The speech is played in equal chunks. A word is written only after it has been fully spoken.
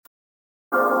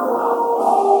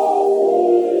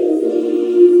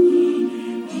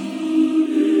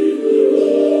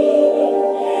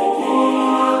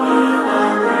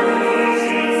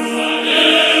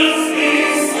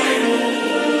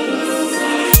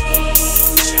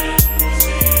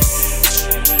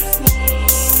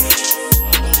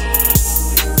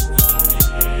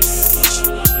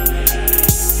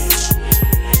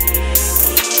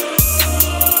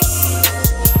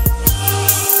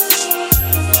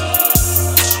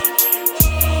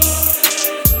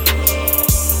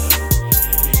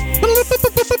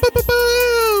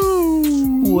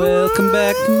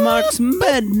Mark's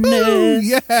Madness.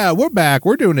 Yeah, we're back.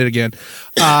 We're doing it again.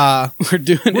 We're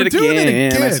doing it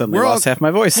again. I suddenly lost half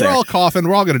my voice there. We're all coughing.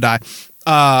 We're all going to die.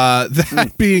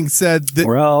 That being said,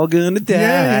 we're all gonna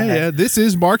die. Yeah. This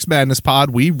is Mark's Madness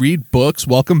Pod. We read books.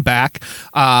 Welcome back.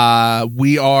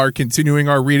 We are continuing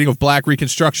our reading of Black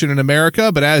Reconstruction in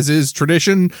America, but as is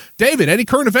tradition, David, any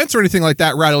current events or anything like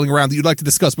that rattling around that you'd like to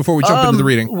discuss before we jump into the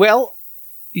reading? Well,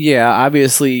 yeah,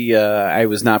 obviously, I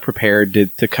was not prepared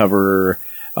to cover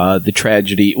the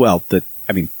tragedy. Well,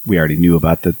 we already knew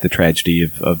about the tragedy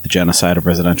of the genocide of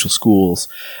residential schools.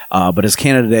 But as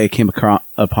Canada Day came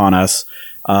upon us,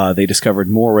 they discovered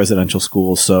more residential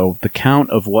schools. So the count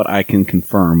of what I can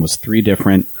confirm was 3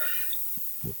 different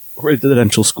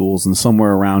residential schools and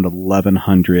somewhere around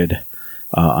 1,100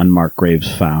 unmarked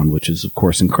graves found, which is, of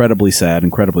course, incredibly sad,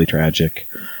 incredibly tragic,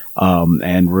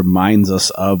 and reminds us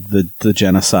of the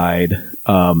genocide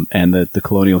and the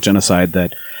colonial genocide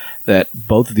that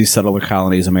both of these settler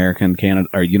colonies, America and Canada,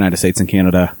 or United States and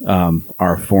Canada,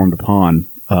 are formed upon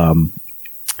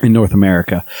in North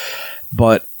America.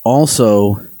 But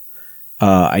also,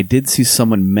 I did see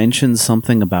someone mention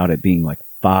something about it being like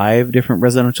 5 different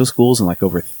residential schools and like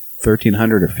over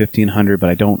 1,300 or 1,500, but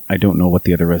I don't know what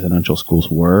the other residential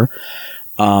schools were.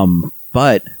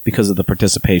 But because of the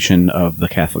participation of the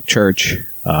Catholic Church,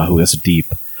 who has a deep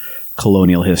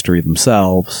colonial history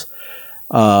themselves,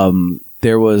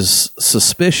 there was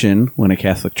suspicion when a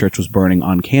Catholic church was burning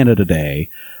on Canada Day.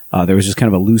 There was just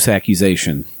kind of a loose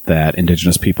accusation that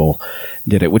Indigenous people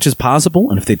did it, which is possible.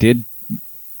 And if they did,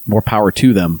 more power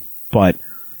to them. But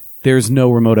there's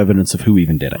no remote evidence of who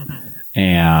even did it. Mm-hmm.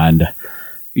 And,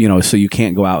 so you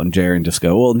can't go out and and just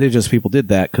go, well, Indigenous people did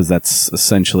that because that's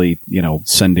essentially,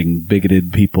 sending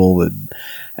bigoted people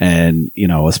and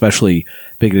especially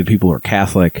bigoted people who are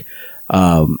Catholic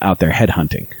out there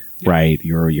headhunting. Right,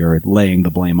 you're laying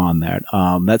the blame on that.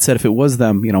 That said, if it was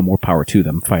them, more power to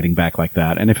them fighting back like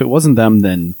that. And if it wasn't them,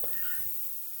 then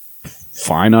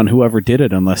fine on whoever did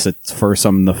it, unless it's for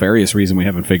some nefarious reason we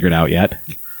haven't figured out yet.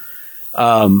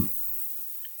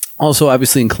 Also,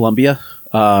 obviously in Colombia,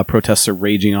 protests are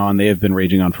raging on. They have been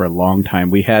raging on for a long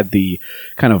time. We had the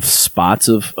kind of spots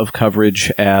of coverage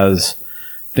as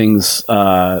things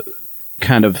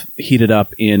kind of heated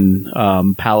up in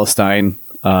Palestine.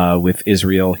 With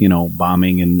Israel,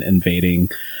 bombing and invading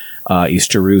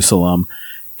East Jerusalem.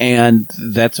 And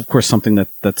that's, of course, something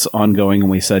that's ongoing.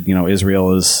 And we said,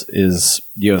 Israel is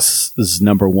U.S.'s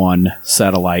number 1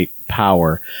 satellite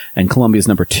power, and Colombia is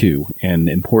number 2 and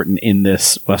important in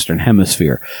this Western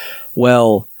Hemisphere.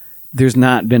 Well, there's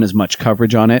not been as much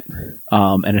coverage on it,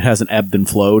 and it hasn't ebbed and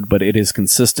flowed, but it is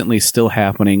consistently still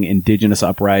happening. Indigenous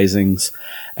uprisings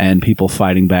and people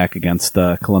fighting back against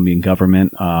the Colombian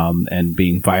government and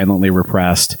being violently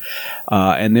repressed.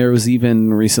 And there was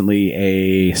even recently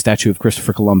a statue of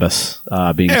Christopher Columbus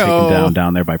being taken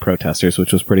down there by protesters,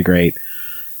 which was pretty great.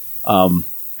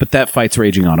 But that fight's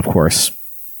raging on, of course.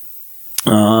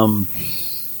 Trying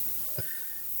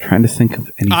to think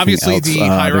of anything Obviously, else. the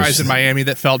high-rise in Miami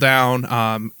that fell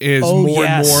down is more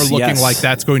and more looking like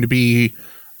that's going to be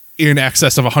in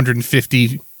excess of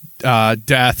 150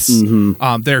 deaths.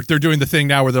 Mm-hmm. They're doing the thing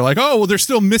now where they're like, oh, well, they're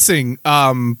still missing.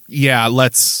 Yeah,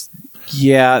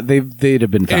 they'd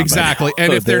have been found exactly.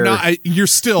 And if they're not, you're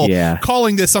still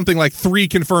calling this something like 3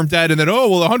 confirmed dead, and then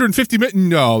 150.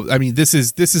 No, I mean this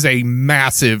is a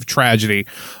massive tragedy.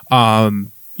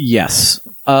 Yes.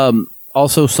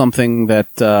 Also, something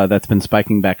that's been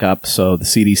spiking back up. So the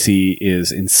CDC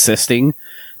is insisting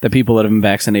that people that have been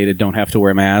vaccinated don't have to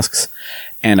wear masks.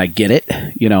 And I get it.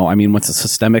 What's a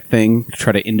systemic thing?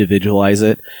 Try to individualize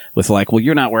it with like, well,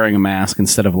 you're not wearing a mask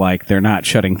instead of like, they're not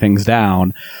shutting things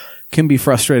down. Can be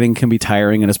frustrating, can be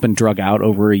tiring, and it's been drug out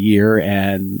over a year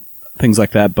and things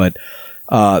like that. But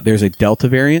there's a Delta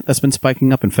variant that's been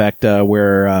spiking up. In fact,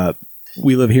 where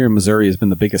we live here in Missouri has been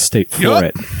the biggest state for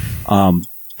it.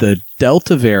 The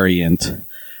Delta variant,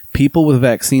 people with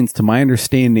vaccines, to my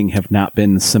understanding, have not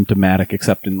been symptomatic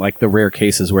except in like the rare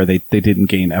cases where they didn't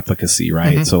gain efficacy,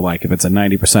 right? Mm-hmm. So like if it's a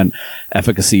 90%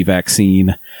 efficacy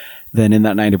vaccine, then in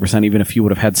that 90%, even if you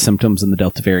would have had symptoms in the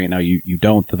Delta variant, now you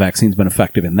don't, the vaccine's been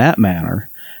effective in that manner.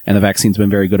 And the vaccine's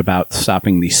been very good about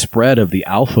stopping the spread of the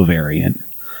Alpha variant.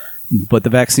 But the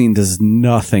vaccine does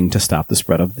nothing to stop the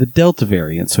spread of the Delta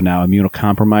variant. So now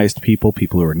immunocompromised people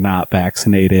who are not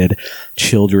vaccinated,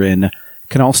 children,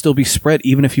 can all still be spread.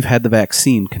 Even if you've had the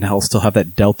vaccine, can all still have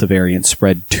that Delta variant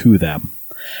spread to them.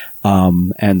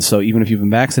 And so even if you've been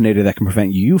vaccinated, that can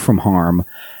prevent you from harm,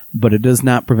 but it does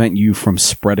not prevent you from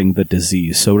spreading the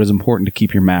disease. So it is important to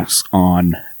keep your mask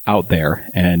on out there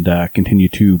and continue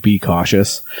to be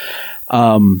cautious.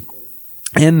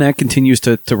 And that continues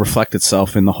to reflect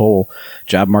itself in the whole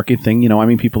job market thing.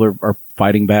 People are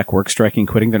fighting back, work striking,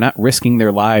 quitting. They're not risking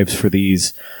their lives for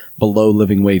these below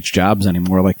living wage jobs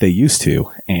anymore like they used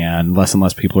to. And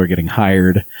less people are getting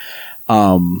hired.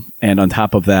 And on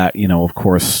top of that, of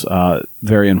course,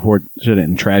 very unfortunate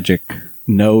and tragic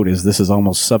note is this is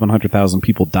almost 700,000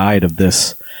 people died of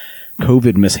this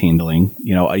COVID mishandling,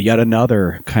 yet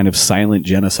another kind of silent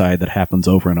genocide that happens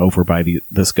over and over by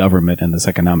this government and this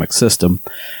economic system.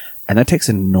 And that takes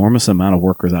an enormous amount of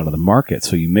workers out of the market.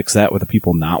 So you mix that with the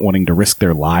people not wanting to risk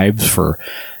their lives for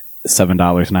 $7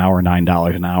 an hour,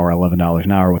 $9 an hour, $11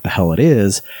 an hour, what the hell it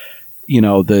is.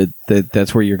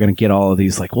 That's where you're going to get all of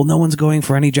these like, well, no one's going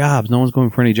for any jobs. No one's going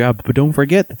for any job. But don't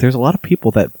forget that there's a lot of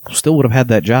people that still would have had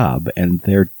that job and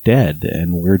they're dead.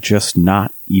 And we're just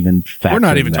not even factoring. We're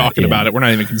not even talking in. about it. We're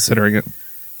not even considering it.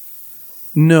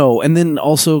 No. And then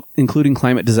also including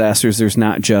climate disasters, there's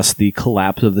not just the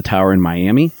collapse of the tower in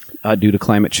Miami due to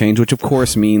climate change, which of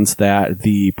course means that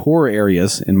the poor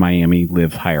areas in Miami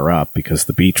live higher up because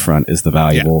the beachfront is the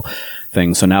valuable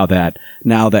thing. So now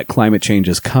that climate change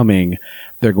is coming,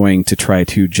 they're going to try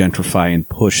to gentrify and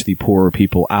push the poorer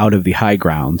people out of the high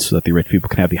grounds so that the rich people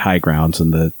can have the high grounds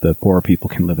and the poorer people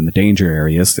can live in the danger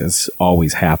areas, as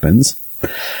always happens.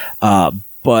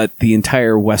 But the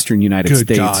entire western United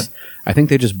States, God. I think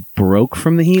they just broke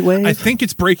from the heat wave. I think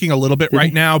it's breaking a little bit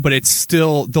right now, but it's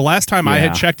still, the last time I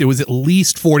had checked, it was at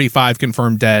least 45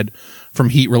 confirmed dead from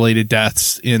heat-related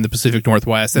deaths in the Pacific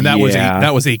Northwest, and that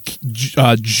was a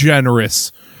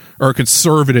generous or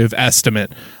conservative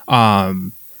estimate.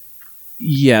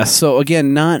 Yeah, so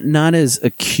again, not as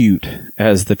acute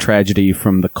as the tragedy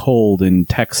from the cold in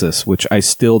Texas, which I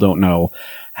still don't know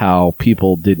how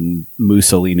people didn't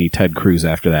Mussolini Ted Cruz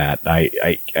after that.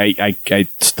 I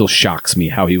still shocks me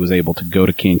how he was able to go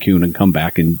to Cancun and come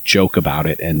back and joke about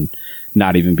it and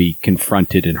not even be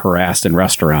confronted and harassed in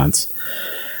restaurants.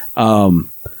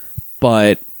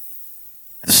 But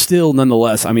still,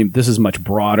 nonetheless, this is much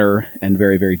broader and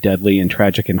very, very deadly and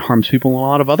tragic and harms people in a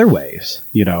lot of other ways.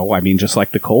 Just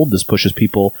like the cold, this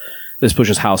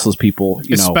pushes houseless people,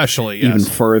 especially even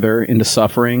further into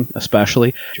suffering,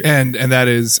 especially. And that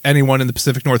is anyone in the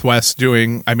Pacific Northwest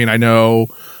doing, I know,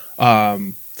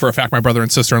 for a fact, my brother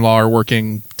and sister-in-law are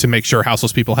working to make sure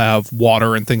houseless people have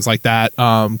water and things like that.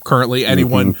 Currently,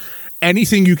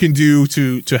 anything you can do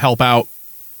to help out,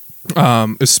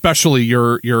 especially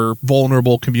your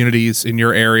vulnerable communities in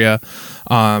your area.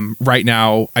 Right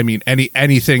now,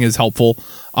 anything is helpful.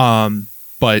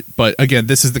 But again,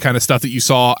 this is the kind of stuff that you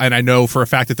saw, and I know for a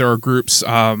fact that there are groups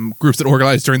that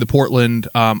organized during the Portland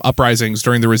uprisings,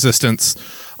 during the resistance,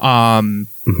 have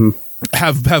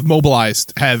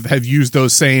mobilized, have used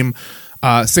those same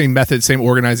methods, same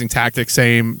organizing tactics,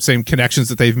 same connections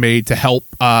that they've made to help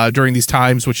during these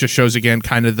times, which just shows again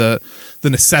kind of the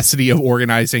necessity of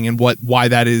organizing and why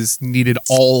that is needed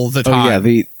all the time. Oh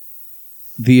yeah,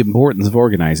 the importance of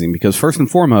organizing, because first and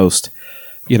foremost,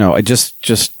 I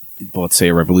just let's say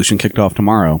a revolution kicked off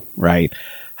tomorrow, right?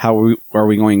 How are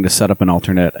we going to set up an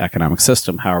alternate economic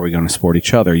system? How are we going to support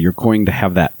each other? You're going to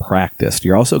have that practiced.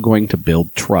 You're also going to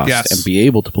build trust and be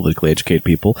able to politically educate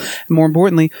people. And more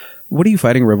importantly, what are you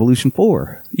fighting a revolution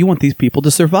for? You want these people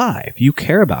to survive. You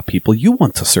care about people. You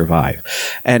want to survive.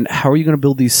 And how are you going to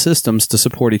build these systems to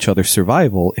support each other's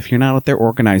survival if you're not out there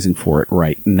organizing for it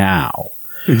right now?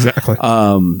 Exactly.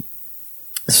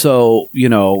 So,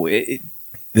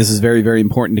 this is very, very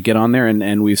important to get on there.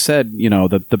 And we've said,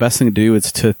 the best thing to do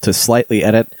is to slightly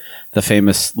edit the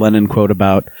famous Lenin quote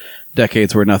about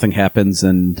decades where nothing happens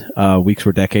and weeks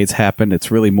where decades happen.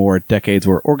 It's really more decades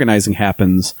where organizing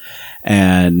happens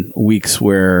and weeks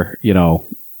where,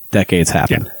 decades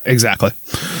happen. Yeah, exactly.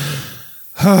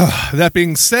 That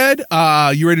being said,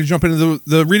 you ready to jump into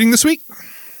the reading this week?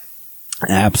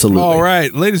 Absolutely. All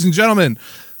right, ladies and gentlemen.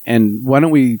 And why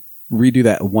don't we redo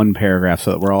that one paragraph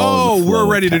so that we're all in the flow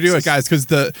we're ready to do it, guys, because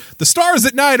the stars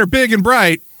at night are big and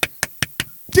bright.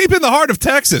 Deep in the heart of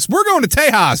Texas, we're going to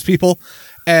Tejas, people.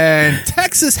 And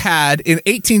Texas had, in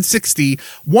 1860,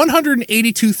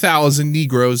 182,000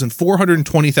 Negroes and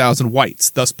 420,000 whites,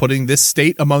 thus putting this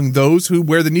state among those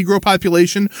where the Negro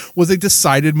population was a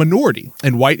decided minority,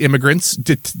 and white immigrants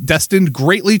destined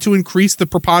greatly to increase the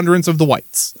preponderance of the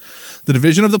whites. The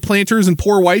division of the planters and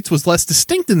poor whites was less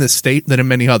distinct in this state than in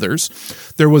many others.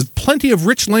 There was plenty of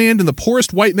rich land, and the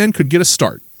poorest white men could get a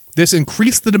start. This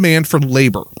increased the demand for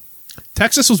labor.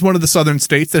 Texas was one of the southern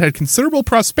states that had considerable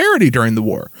prosperity during the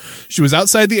war. She was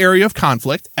outside the area of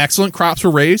conflict, excellent crops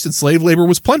were raised, and slave labor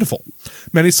was plentiful.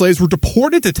 Many slaves were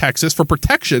deported to Texas for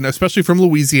protection, especially from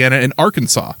Louisiana and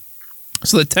Arkansas.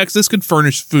 so that Texas could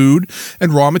furnish food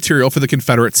and raw material for the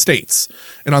Confederate states.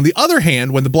 And on the other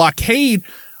hand, when the blockade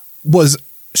was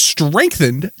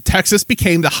strengthened, Texas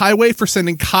became the highway for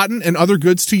sending cotton and other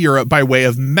goods to Europe by way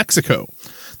of Mexico.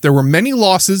 There were many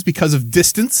losses because of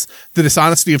distance, the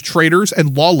dishonesty of traders,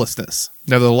 and lawlessness.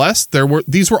 Nevertheless,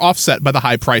 these were offset by the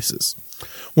high prices.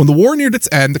 When the war neared its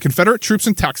end, the Confederate troops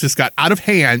in Texas got out of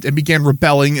hand and began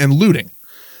rebelling and looting.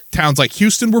 Towns like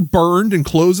Houston were burned, and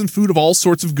clothes and food of all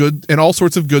sorts of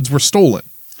goods were stolen.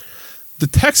 The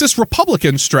Texas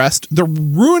Republicans stressed the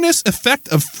ruinous effect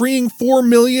of freeing 4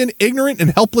 million ignorant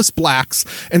and helpless blacks,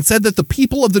 and said that the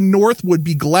people of the North would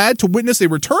be glad to witness a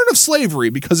return of slavery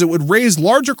because it would raise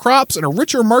larger crops and a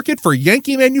richer market for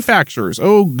Yankee manufacturers.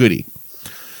 Oh, goody.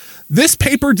 This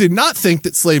paper did not think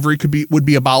that slavery would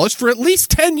be abolished for at least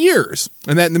 10 years,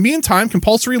 and that in the meantime,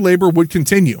 compulsory labor would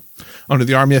continue. Under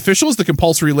the Army officials, the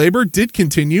compulsory labor did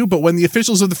continue, but when the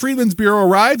officials of the Freedmen's Bureau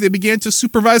arrived, they began to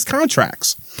supervise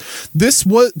contracts.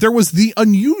 There was the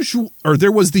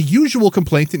usual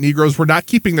complaint that Negroes were not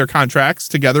keeping their contracts,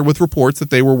 together with reports that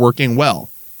they were working well.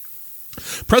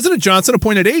 President Johnson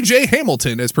appointed A.J.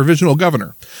 Hamilton as provisional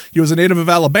governor. He was a native of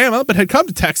Alabama, but had come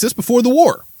to Texas before the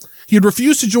war. He had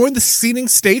refused to join the seceding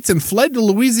states and fled to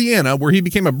Louisiana, where he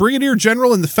became a brigadier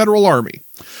general in the Federal Army.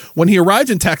 When he arrived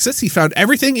in Texas, he found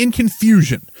everything in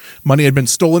confusion. Money had been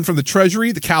stolen from the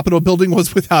Treasury, the Capitol building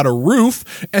was without a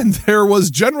roof, and there was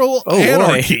general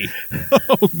anarchy.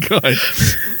 Oh, good.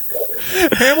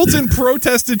 Hamilton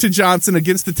protested to Johnson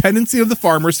against the tendency of the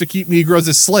farmers to keep Negroes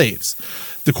as slaves.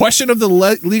 The question of the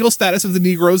legal status of the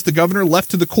Negroes the governor left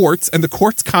to the courts, and the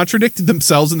courts contradicted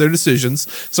themselves in their decisions,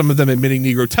 some of them admitting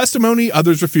Negro testimony,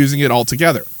 others refusing it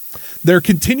altogether. There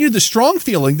continued the strong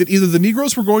feeling that either the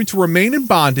Negroes were going to remain in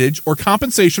bondage or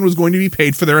compensation was going to be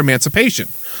paid for their emancipation.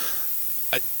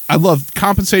 I love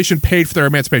compensation paid for their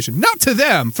emancipation. Not to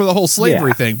them for the whole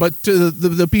slavery thing, but to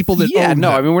the people that owned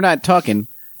them. I mean, we're not talking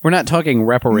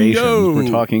reparations. No. We're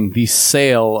talking the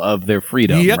sale of their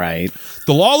freedom, right?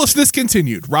 The lawlessness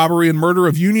continued. Robbery and murder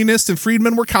of Unionists and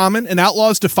freedmen were common, and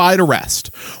outlaws defied arrest.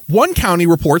 One county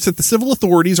reports that the civil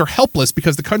authorities are helpless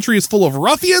because the country is full of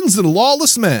ruffians and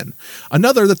lawless men.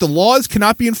 Another, that the laws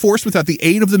cannot be enforced without the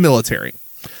aid of the military.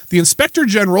 The Inspector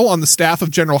General on the staff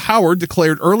of General Howard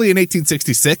declared early in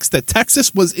 1866 that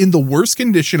Texas was in the worst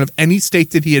condition of any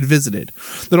state that he had visited,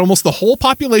 that almost the whole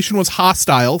population was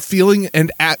hostile, feeling and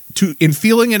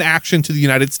action to the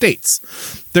United States.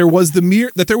 There was the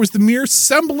mere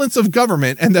semblance of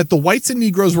government, and that the whites and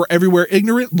Negroes were everywhere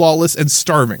ignorant, lawless, and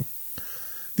starving.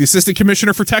 The Assistant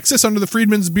Commissioner for Texas under the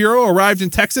Freedmen's Bureau arrived in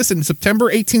Texas in September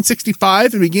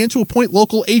 1865 and began to appoint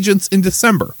local agents in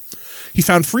December. He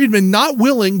found freedmen not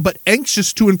willing but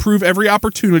anxious to improve every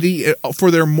opportunity for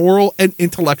their moral and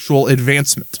intellectual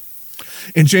advancement.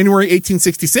 In January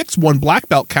 1866, one Black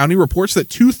Belt county reports that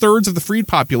 2/3 of the freed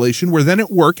population were then at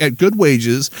work at good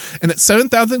wages, and that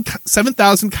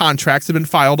 7,000 contracts had been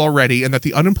filed already, and that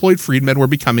the unemployed freedmen were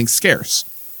becoming scarce.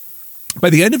 By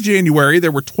the end of January,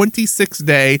 there were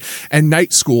 26-day and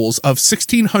night schools of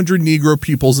 1,600 Negro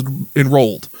pupils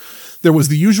enrolled. There was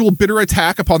the usual bitter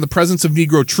attack upon the presence of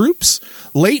Negro troops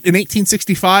late in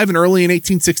 1865 and early in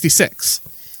 1866.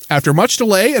 After much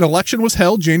delay, an election was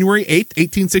held January 8,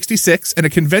 1866, and a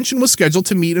convention was scheduled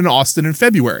to meet in Austin in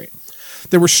February.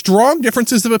 There were strong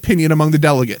differences of opinion among the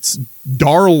delegates.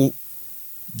 Dalrymple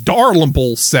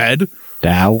said,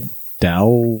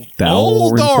 Dalrymple.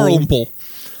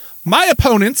 My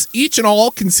opponents, each and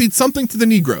all, concede something to the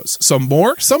Negroes, some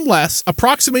more, some less,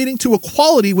 approximating to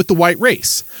equality with the white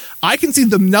race. I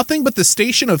concede them nothing but the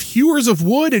station of hewers of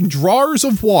wood and drawers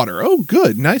of water. Oh,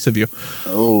 good. Nice of you.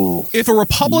 Oh. If a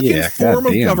Republican form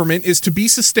of government is to be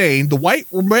sustained, the white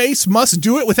race must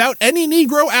do it without any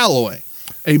Negro alloy.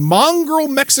 A mongrel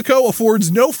Mexico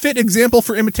affords no fit example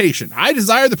for imitation. I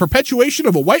desire the perpetuation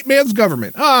of a white man's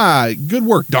government. Good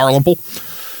work, Dalrymple.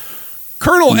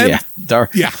 Colonel M.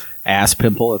 Ass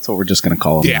Pimple, that's what we're just going to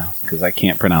call him now, because I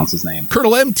can't pronounce his name.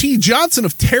 Colonel M.T. Johnson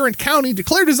of Tarrant County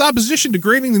declared his opposition to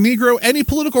granting the Negro any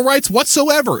political rights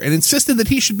whatsoever, and insisted that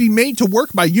he should be made to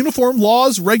work by uniform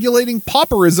laws regulating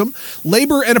pauperism,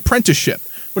 labor, and apprenticeship.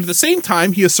 But at the same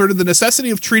time, he asserted the necessity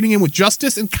of treating him with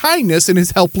justice and kindness in his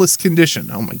helpless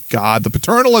condition. Oh my God, the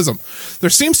paternalism.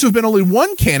 There seems to have been only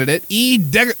one candidate, E.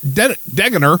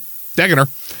 Degener,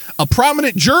 a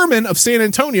prominent German of San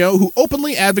Antonio who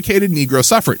openly advocated Negro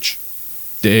suffrage.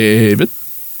 David?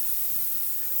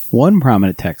 One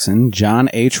prominent Texan, John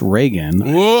H. Reagan.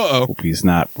 Whoa. Hope he's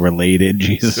not related,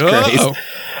 Jesus Christ.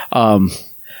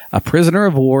 A prisoner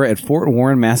of war at Fort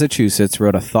Warren, Massachusetts,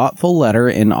 wrote a thoughtful letter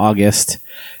in August,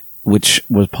 which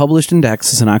was published in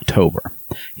Texas in October.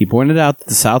 He pointed out that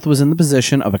the South was in the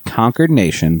position of a conquered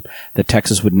nation, that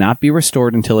Texas would not be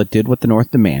restored until it did what the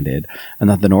North demanded, and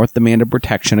that the North demanded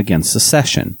protection against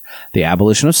secession, the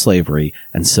abolition of slavery,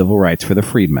 and civil rights for the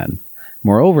freedmen.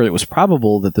 Moreover, it was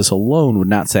probable that this alone would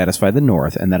not satisfy the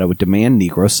North and that it would demand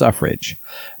Negro suffrage.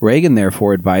 Reagan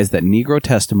therefore advised that Negro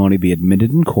testimony be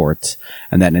admitted in courts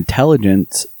and that an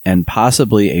intelligence and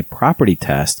possibly a property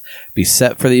test be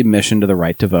set for the admission to the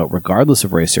right to vote regardless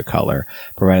of race or color,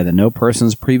 provided that no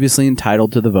persons previously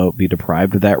entitled to the vote be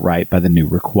deprived of that right by the new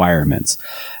requirements.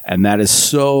 And that is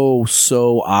so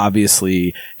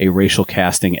obviously a racial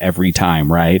casting every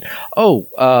time, right?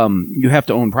 You have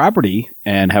to own property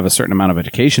and have a certain amount of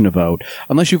education to vote.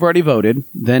 Unless you've already voted,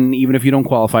 then even if you don't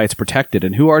qualify, it's protected.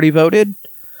 And who already voted?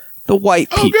 The white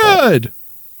people. Oh, good.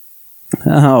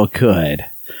 Oh, good.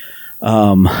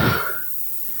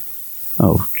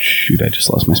 Oh, shoot, I just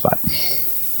lost my spot.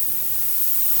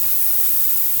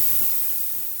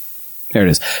 There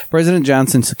it is. President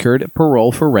Johnson secured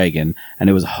parole for Reagan, and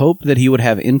it was hoped that he would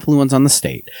have influence on the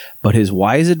state, but his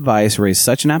wise advice raised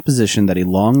such an opposition that he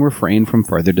long refrained from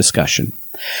further discussion.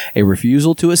 A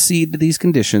refusal to accede to these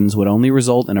conditions would only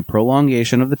result in a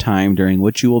prolongation of the time during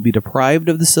which you will be deprived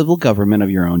of the civil government of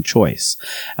your own choice,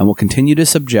 and will continue to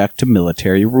subject to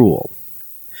military rule.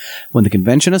 When the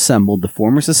convention assembled, the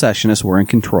former secessionists were in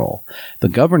control. The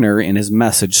governor, in his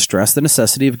message, stressed the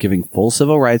necessity of giving full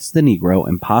civil rights to the Negro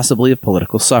and possibly of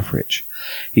political suffrage.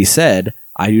 He said,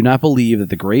 "I do not believe that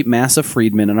the great mass of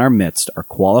freedmen in our midst are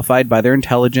qualified by their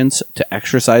intelligence to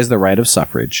exercise the right of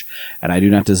suffrage, and I do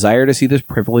not desire to see this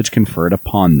privilege conferred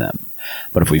upon them.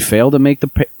 But if we fail to make the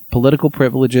political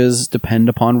privileges depend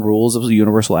upon rules of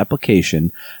universal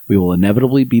application, we will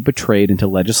inevitably be betrayed into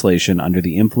legislation under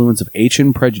the influence of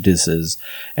ancient prejudices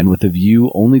and with a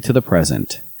view only to the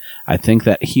present. I think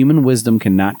that human wisdom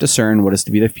cannot discern what is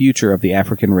to be the future of the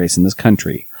African race in this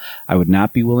country. I would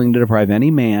not be willing to deprive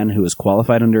any man who is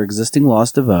qualified under existing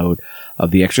laws to vote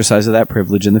of the exercise of that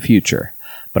privilege in the future.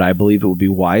 But I believe it would be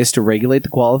wise to regulate the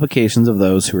qualifications of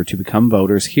those who are to become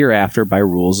voters hereafter by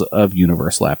rules of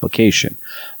universal application."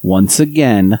 Once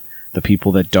again, the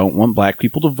people that don't want black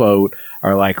people to vote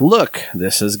are like, look,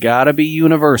 this has got to be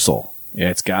universal.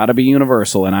 It's got to be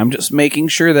universal. And I'm just making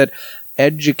sure that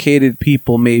educated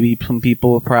people, maybe some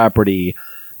people with property,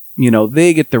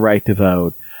 they get the right to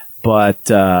vote, but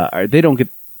they don't get,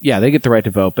 they get the right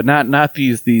to vote, but not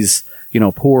these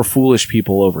poor, foolish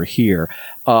people over here.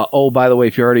 By the way,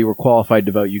 if you already were qualified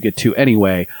to vote, you get to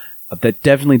anyway. That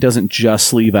definitely doesn't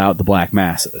just leave out the black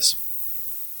masses.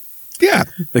 Yeah.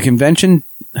 The convention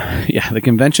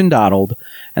dawdled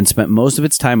and spent most of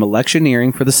its time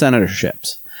electioneering for the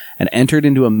senatorships and entered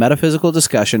into a metaphysical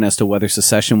discussion as to whether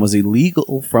secession was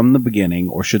illegal from the beginning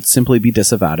or should simply be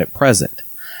disavowed at present.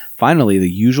 Finally, the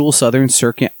usual Southern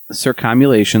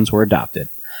circumambulations were adopted.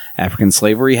 African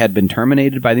slavery had been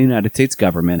terminated by the United States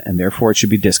government, and therefore it should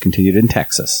be discontinued in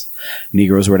Texas.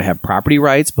 Negroes were to have property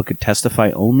rights, but could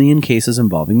testify only in cases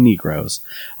involving Negroes,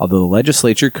 although the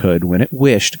legislature could, when it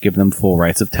wished, give them full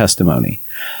rights of testimony.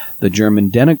 The German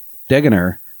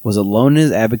Degener was alone in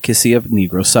his advocacy of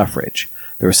Negro suffrage.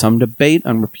 There was some debate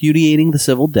on repudiating the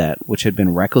civil debt, which had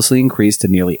been recklessly increased to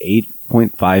nearly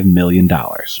 $8.5 million.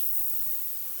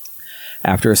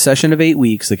 After a session of 8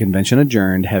 weeks, the convention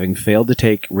adjourned, having failed to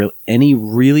take any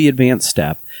really advanced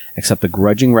step except the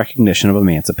grudging recognition of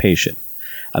emancipation.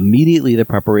 Immediately, the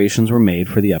preparations were made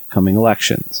for the upcoming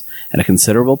elections, and a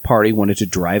considerable party wanted to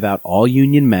drive out all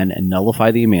Union men and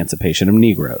nullify the emancipation of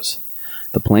Negroes.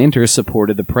 The planters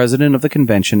supported the president of the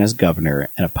convention as governor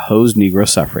and opposed Negro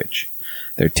suffrage.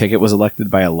 Their ticket was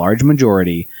elected by a large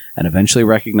majority and eventually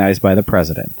recognized by the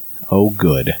president. Oh,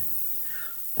 good.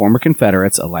 Former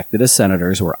Confederates elected as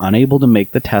senators were unable to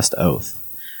make the test oath.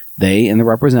 They and the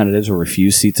representatives were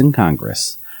refused seats in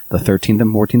Congress. The 13th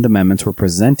and 14th Amendments were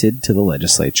presented to the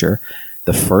legislature,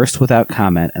 the first without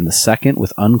comment and the second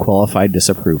with unqualified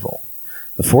disapproval.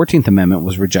 The 14th Amendment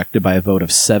was rejected by a vote of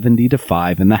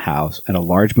 70-5 in the House and a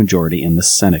large majority in the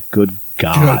Senate. Good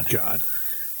God. Good God.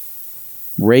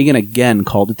 Reagan again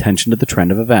called attention to the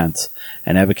trend of events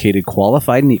and advocated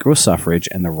qualified Negro suffrage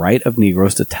and the right of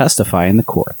Negroes to testify in the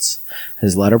courts.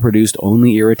 His letter produced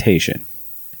only irritation.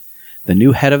 The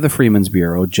new head of the Freedmen's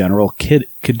Bureau, General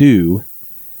Cadew,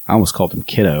 I almost called him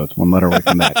Kiddo, it's one letter away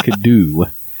from that, Cadew,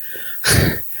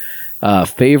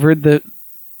 favored the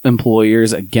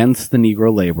employers against the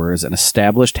Negro laborers and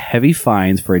established heavy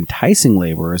fines for enticing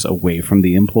laborers away from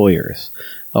the employers.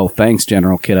 Oh, thanks,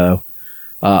 General Kiddo.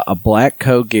 A black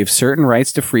code gave certain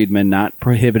rights to freedmen not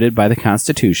prohibited by the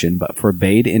Constitution, but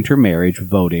forbade intermarriage,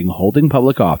 voting, holding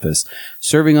public office,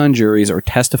 serving on juries, or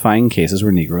testifying in cases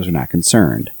where Negroes are not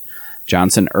concerned.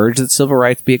 Johnson urged that civil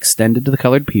rights be extended to the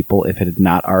colored people if it had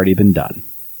not already been done.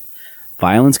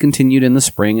 Violence continued in the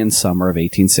spring and summer of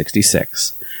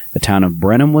 1866. The town of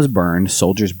Brenham was burned,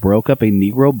 soldiers broke up a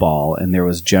Negro ball, and there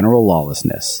was general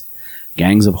lawlessness.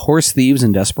 Gangs of horse thieves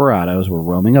and desperados were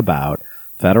roaming about.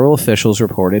 Federal officials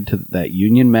reported that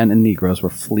Union men and Negroes were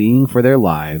fleeing for their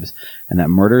lives, and that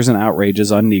murders and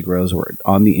outrages on Negroes were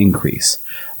on the increase,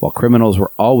 while criminals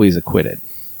were always acquitted.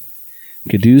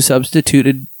 Caddo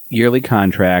substituted yearly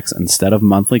contracts instead of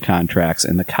monthly contracts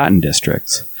in the cotton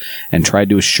districts, and tried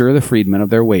to assure the freedmen of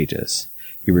their wages.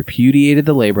 He repudiated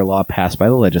the labor law passed by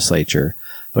the legislature,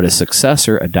 but his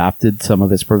successor adopted some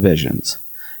of its provisions.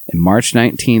 In March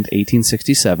 19,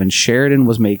 1867, Sheridan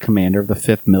was made commander of the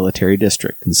 5th Military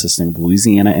District, consisting of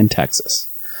Louisiana and Texas.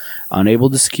 Unable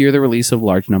to secure the release of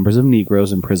large numbers of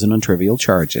Negroes in prison on trivial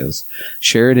charges,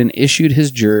 Sheridan issued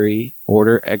his jury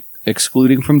order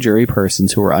excluding from jury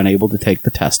persons who were unable to take the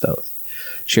test oath.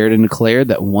 Sheridan declared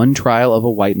that one trial of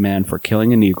a white man for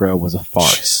killing a Negro was a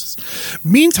farce.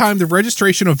 Meantime, the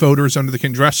registration of voters under the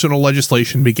congressional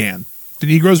legislation began. The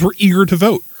Negroes were eager to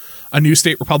vote. A new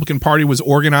state Republican Party was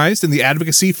organized, and the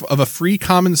advocacy of a free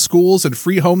common schools and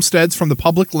free homesteads from the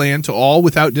public land to all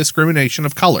without discrimination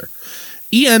of color.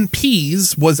 E.N.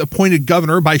 Pease was appointed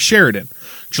governor by Sheridan,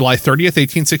 July 30th,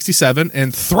 1867,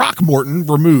 and Throckmorton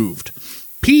removed.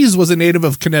 Pease was a native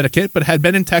of Connecticut, but had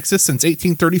been in Texas since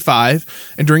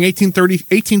 1835, and during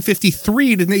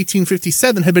 1853 to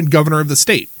 1857 had been governor of the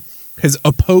state.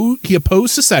 He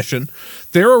opposed secession.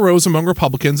 There arose among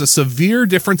Republicans a severe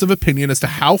difference of opinion as to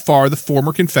how far the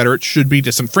former Confederates should be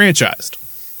disenfranchised.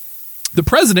 The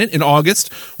president, in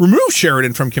August, removed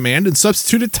Sheridan from command and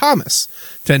substituted Thomas.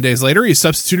 10 days later, he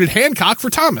substituted Hancock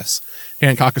for Thomas.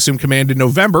 Hancock assumed command in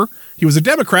November. He was a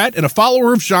Democrat and a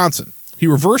follower of Johnson. He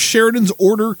reversed Sheridan's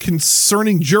order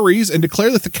concerning juries and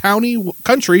declared that the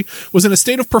country was in a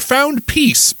state of profound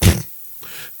peace.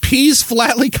 Pease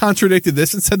flatly contradicted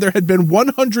this and said there had been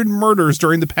 100 murders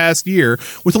during the past year,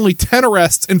 with only 10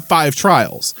 arrests and 5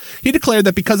 trials. He declared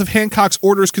that because of Hancock's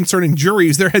orders concerning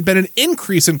juries, there had been an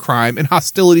increase in crime and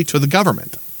hostility to the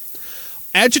government.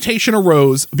 Agitation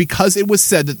arose because it was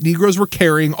said that Negroes were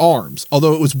carrying arms,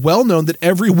 although it was well known that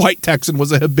every white Texan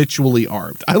was habitually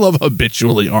armed. I love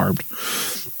habitually armed.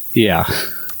 Yeah.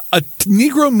 A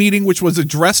Negro meeting which was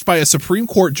addressed by a Supreme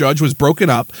Court judge was broken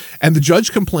up, and the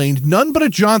judge complained none but a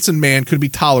Johnson man could be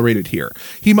tolerated here.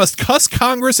 He must cuss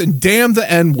Congress and damn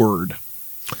the N-word.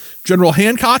 General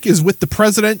Hancock is with the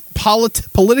president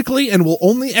politically and will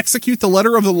only execute the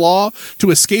letter of the law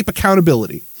to escape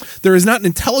accountability. There is not an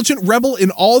intelligent rebel in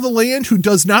all the land who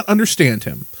does not understand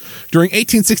him. During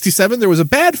 1867, there was a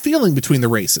bad feeling between the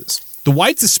races. The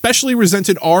whites especially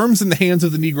resented arms in the hands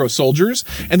of the Negro soldiers,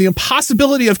 and the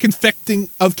impossibility of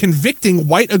convicting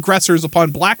white aggressors upon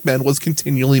black men was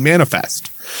continually manifest.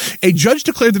 A judge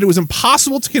declared that it was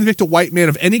impossible to convict a white man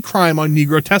of any crime on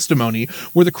Negro testimony,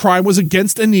 where the crime was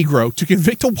against a Negro. To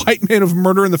convict a white man of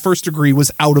murder in the first degree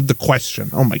was out of the question.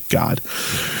 Oh my God.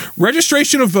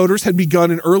 Registration of voters had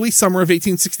begun in early summer of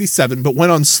 1867, but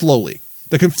went on slowly.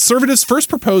 The conservatives first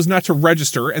proposed not to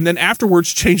register, and then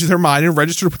afterwards changed their mind and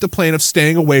registered with the plan of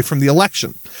staying away from the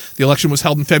election. The election was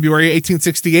held in February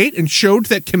 1868 and showed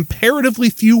that comparatively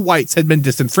few whites had been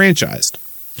disenfranchised.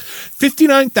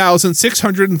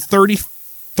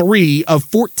 59,633 of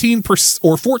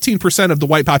 14% of the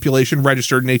white population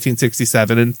registered in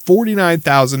 1867, and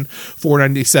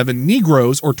 49,497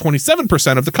 Negroes, or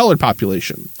 27% of the colored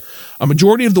population. A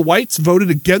majority of the whites voted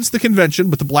against the convention,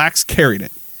 but the blacks carried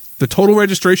it. The total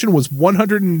registration was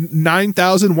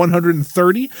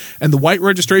 109,130, and the white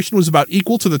registration was about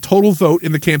equal to the total vote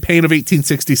in the campaign of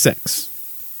 1866.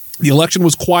 The election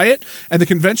was quiet, and the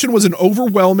convention was an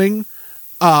overwhelming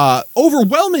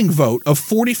vote of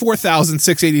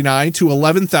 44,689 to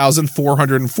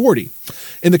 11,440.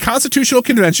 In the Constitutional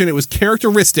Convention, it was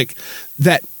characteristic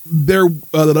that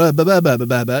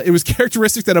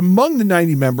among the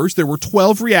 90 members, there were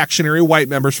 12 reactionary white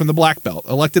members from the Black Belt,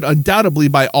 elected undoubtedly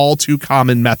by all too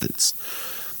common methods.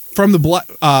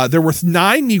 There were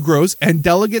 9 Negroes and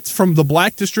delegates from the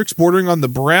black districts bordering on the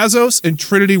Brazos and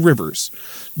Trinity Rivers.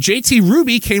 J.T.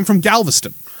 Ruby came from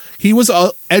Galveston. He was an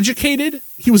educated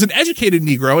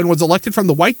Negro and was elected from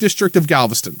the white district of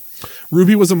Galveston.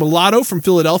 Ruby was a mulatto from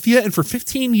Philadelphia and for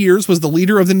 15 years was the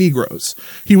leader of the Negroes.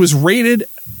 He was rated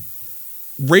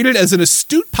as an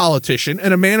astute politician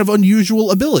and a man of unusual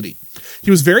ability.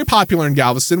 He was very popular in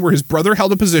Galveston, where his brother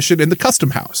held a position in the custom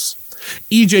house.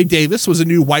 E.J. Davis was a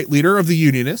new white leader of the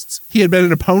Unionists. He had been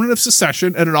an opponent of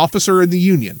secession and an officer in the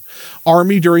Union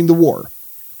Army during the war.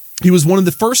 He was one of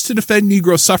the first to defend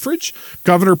Negro suffrage.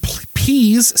 Governor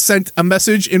Pease sent a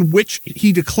message in which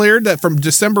he declared that from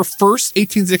December 1st,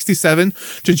 1867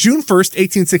 to June 1st,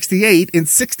 1868, in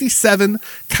 67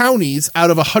 counties out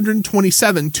of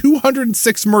 127,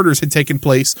 206 murders had taken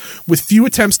place with few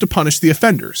attempts to punish the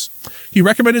offenders. He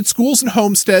recommended schools and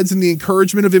homesteads and the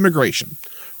encouragement of immigration.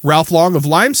 Ralph Long of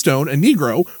Limestone, a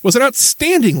Negro, was an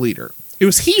outstanding leader. It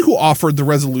was he who offered the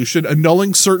resolution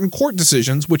annulling certain court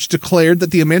decisions which declared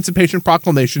that the Emancipation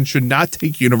Proclamation should not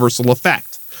take universal effect.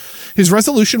 His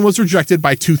resolution was rejected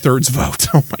by 2/3 vote.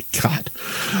 Oh my God.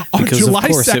 On because July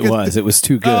of course 2nd, it was. It was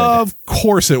too good. Of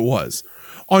course it was.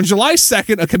 On July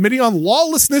 2nd, a committee on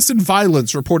lawlessness and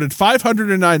violence reported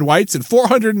 509 whites and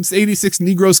 486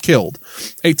 Negroes killed,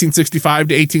 1865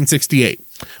 to 1868.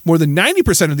 More than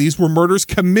 90% of these were murders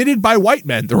committed by white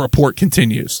men, the report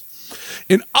continues.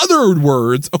 In other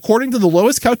words, according to the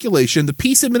lowest calculation, the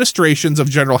peace administrations of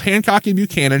General Hancock and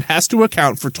Buchanan has to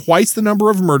account for twice the number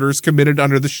of murders committed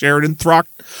under the Sheridan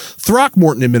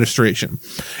Throckmorton administration,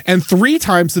 and 3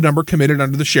 times the number committed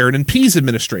under the Sheridan Pease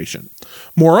administration.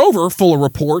 Moreover, fuller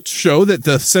reports show that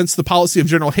since the policy of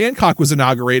General Hancock was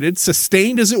inaugurated,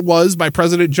 sustained as it was by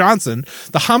President Johnson,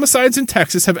 the homicides in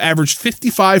Texas have averaged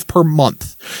 55 per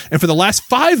month, and for the last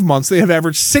 5 months, they have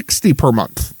averaged 60 per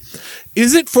month.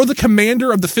 Is it for the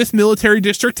commander of the 5th Military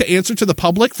District to answer to the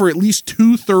public for at least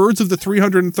 2/3 of the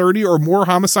 330 or more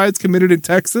homicides committed in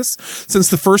Texas since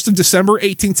the 1st of December,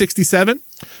 1867?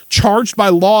 Charged by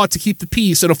law to keep the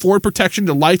peace and afford protection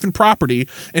to life and property,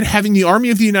 and having the Army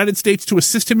of the United States to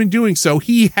assist him in doing so,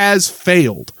 he has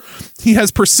failed. He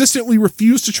has persistently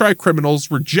refused to try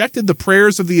criminals, rejected the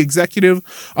prayers of the executive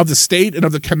of the state and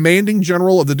of the commanding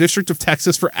general of the District of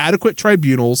Texas for adequate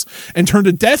tribunals, and turned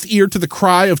a deaf ear to the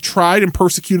cry of tried and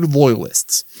persecuted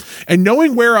loyalists. And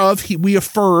knowing whereof we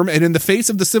affirm, and in the face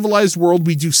of the civilized world,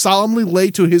 we do solemnly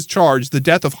lay to his charge the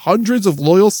death of hundreds of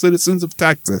loyal citizens of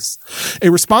Texas,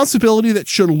 a responsibility that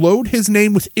should load his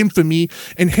name with infamy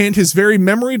and hand his very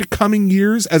memory to coming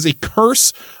years as a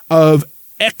curse of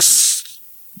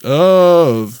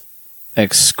execration?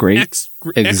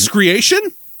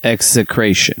 Execration. A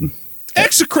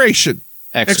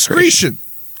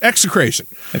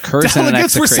curse and an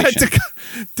execration.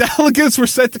 Delegates were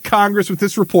sent to Congress with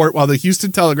this report while the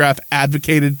Houston Telegraph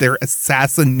advocated their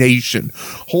assassination.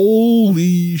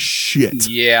 Holy shit.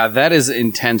 Yeah, that is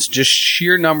intense. Just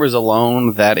sheer numbers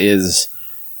alone, that is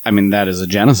a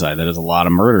genocide. That is a lot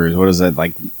of murders. What is that,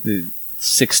 like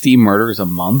 60 murders a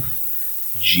month?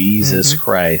 Jesus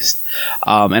Christ.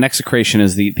 And execration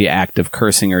is the act of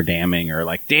cursing or damning, or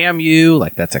like, damn you,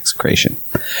 like that's execration.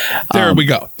 There we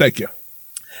go. Thank you.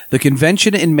 The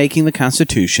convention in making the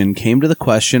Constitution came to the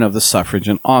question of the suffrage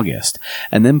in August,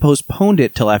 and then postponed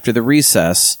it till after the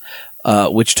recess,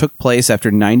 which took place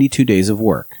after 92 days of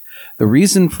work. The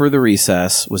reason for the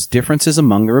recess was differences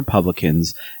among the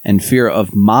Republicans and fear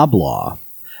of mob law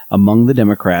among the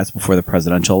Democrats before the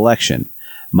presidential election.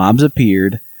 Mobs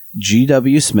appeared.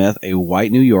 G.W. Smith, a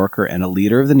white New Yorker and a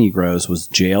leader of the Negroes, was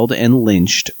jailed and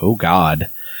lynched,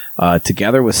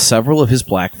 together with several of his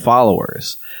black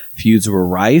followers. Feuds were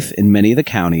rife in many of the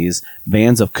counties.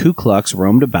 Bands of Ku Klux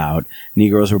roamed about.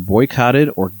 Negroes were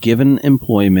boycotted or given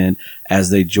employment as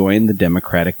they joined the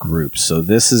Democratic groups. So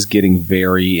this is getting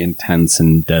very intense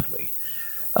and deadly.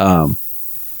 In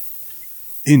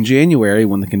January,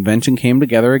 when the convention came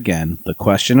together again, the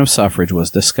question of suffrage was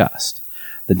discussed.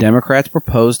 The Democrats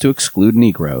proposed to exclude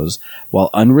Negroes, while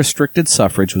unrestricted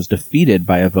suffrage was defeated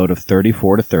by a vote of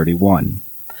 34 to 31.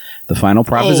 The final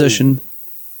proposition... Oh,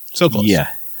 so close. Yeah,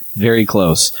 very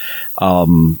close.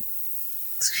 The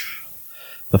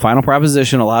final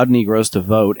proposition allowed Negroes to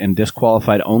vote and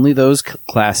disqualified only those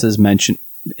classes mentioned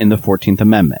in the 14th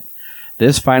Amendment.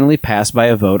 This finally passed by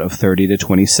a vote of 30 to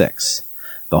 26.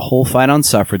 The whole fight on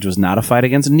suffrage was not a fight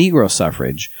against Negro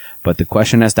suffrage, but the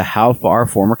question as to how far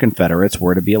former Confederates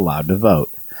were to be allowed to vote.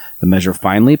 The measure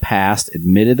finally passed,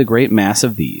 admitted the great mass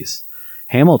of these.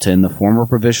 Hamilton, the former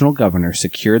provisional governor,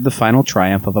 secured the final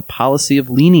triumph of a policy of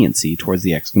leniency towards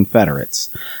the ex-Confederates.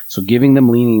 So giving them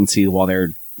leniency while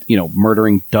they're,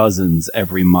 murdering dozens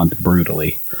every month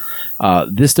brutally.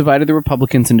 This divided the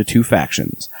Republicans into 2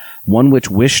 factions, one which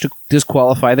wished to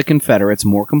disqualify the Confederates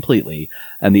more completely,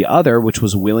 and the other which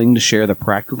was willing to share the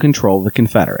practical control of the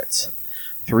Confederates.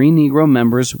 3 Negro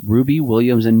members, Ruby,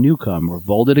 Williams, and Newcomb,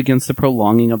 revolted against the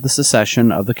prolonging of the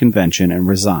secession of the convention and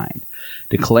resigned,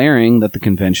 declaring that the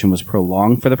convention was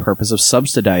prolonged for the purpose of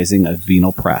subsidizing a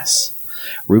venal press.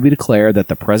 Ruby declared that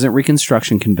the present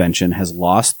Reconstruction Convention has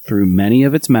lost through many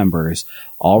of its members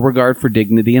all regard for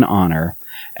dignity and honor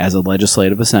as a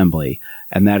legislative assembly,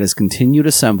 and that its continued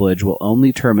assemblage will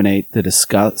only terminate to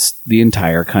disgust the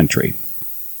entire country.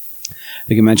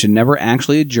 The convention never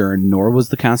actually adjourned, nor was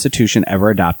the Constitution ever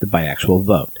adopted by actual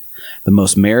vote. The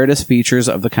most meritorious features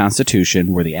of the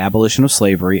Constitution were the abolition of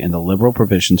slavery and the liberal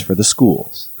provisions for the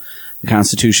schools. The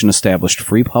Constitution established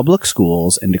free public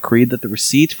schools and decreed that the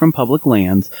receipts from public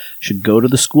lands should go to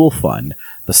the school fund,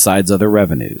 besides other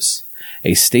revenues.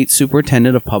 A state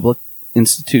superintendent of public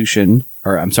instruction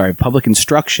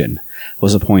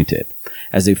was appointed.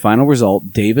 As a final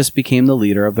result, Davis became the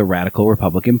leader of the Radical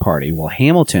Republican Party, while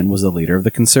Hamilton was the leader of the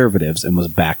Conservatives and was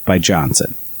backed by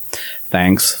Johnson.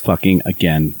 Thanks fucking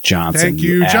again, Johnson. Thank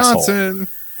you, asshole.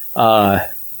 Johnson.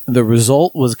 The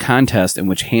result was a contest in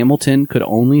which Hamilton could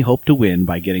only hope to win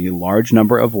by getting a large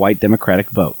number of white Democratic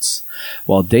votes,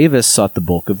 while Davis sought the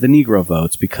bulk of the Negro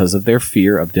votes because of their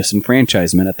fear of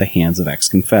disenfranchisement at the hands of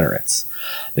ex-Confederates.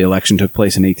 The election took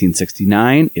place in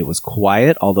 1869. It was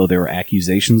quiet, although there were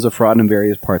accusations of fraud in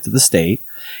various parts of the state.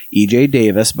 E.J.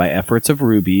 Davis, by efforts of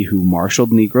Ruby, who marshaled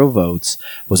Negro votes,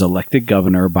 was elected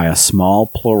governor by a small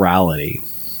plurality.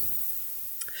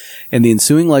 In the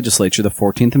ensuing legislature, the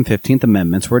 14th and 15th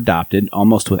Amendments were adopted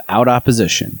almost without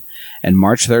opposition, and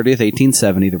March 30th,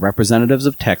 1870, the representatives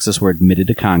of Texas were admitted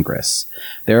to Congress.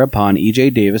 Thereupon, E.J.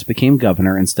 Davis became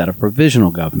governor instead of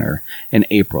provisional governor. In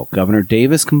April, Governor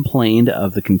Davis complained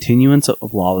of the continuance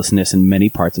of lawlessness in many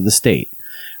parts of the state.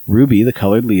 Ruby, the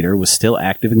colored leader, was still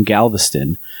active in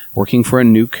Galveston, working for a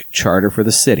new charter for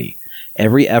the city.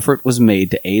 Every effort was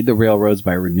made to aid the railroads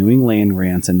by renewing land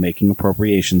grants and making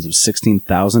appropriations of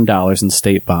 $16,000 in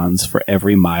state bonds for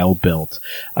every mile built.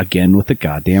 Again with the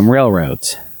goddamn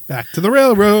railroads. Back to the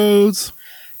railroads.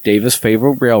 Davis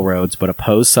favored railroads but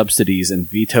opposed subsidies and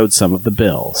vetoed some of the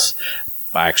bills.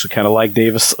 I actually kind of like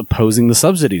Davis opposing the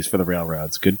subsidies for the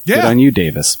railroads. Good on you,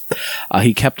 Davis.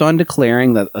 He kept on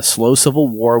declaring that a slow civil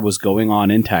war was going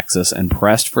on in Texas and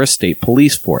pressed for a state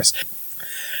police force.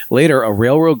 Later, a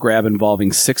railroad grab involving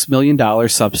 $6 million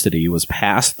subsidy was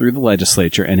passed through the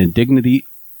legislature and indignantly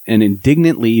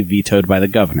vetoed by the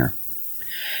governor.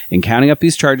 In counting up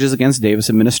these charges against Davis'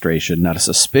 administration, not a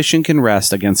suspicion can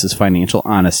rest against his financial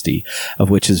honesty, of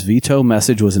which his veto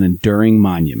message was an enduring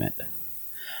monument.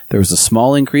 There was a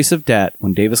small increase of debt.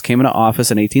 When Davis came into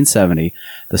office in 1870,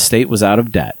 the state was out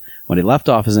of debt. When he left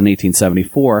office in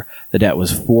 1874, the debt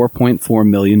was $4.4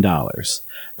 million.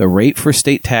 The rate for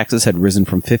state taxes had risen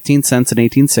from 15 cents in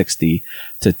 1860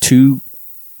 to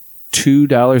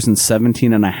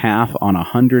 $2.17.5 on a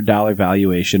 $100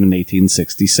 valuation in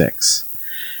 1866,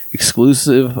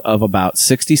 exclusive of about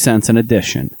 60 cents in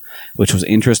addition, which was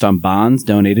interest on bonds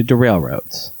donated to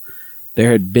railroads.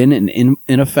 There had been an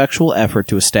ineffectual effort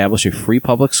to establish a free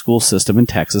public school system in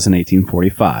Texas in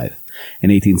 1845.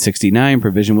 In 1869,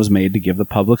 provision was made to give the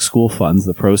public school funds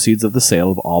the proceeds of the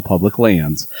sale of all public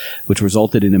lands, which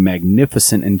resulted in a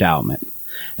magnificent endowment.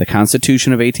 The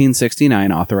Constitution of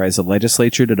 1869 authorized the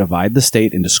legislature to divide the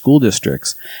state into school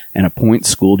districts and appoint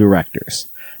school directors.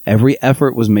 Every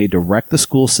effort was made to wreck the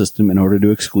school system in order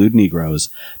to exclude Negroes,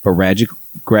 but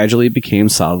gradually it became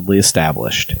solidly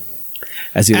established.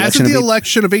 As the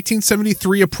election of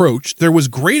 1873 approached, there was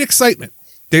great excitement.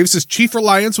 Davis's chief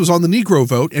reliance was on the Negro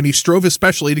vote, and he strove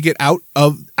especially to get out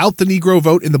the Negro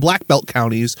vote in the Black Belt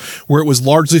counties, where it was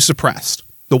largely suppressed.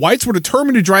 The whites were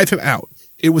determined to drive him out.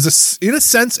 It was, in a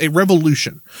sense, a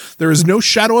revolution. There is no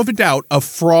shadow of a doubt of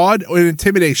fraud and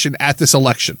intimidation at this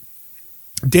election.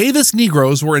 Davis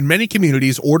Negroes were in many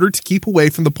communities ordered to keep away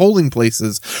from the polling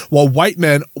places, while white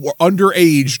men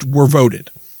underaged were voted.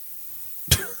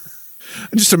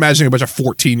 I'm just imagining a bunch of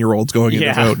 14-year-olds going in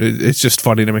to vote. It's just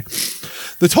funny to me.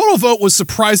 The total vote was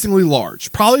surprisingly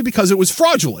large, probably because it was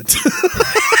fraudulent.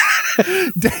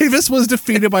 Davis was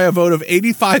defeated by a vote of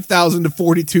 85,000 to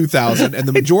 42,000, and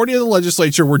the majority of the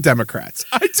legislature were Democrats.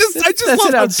 I just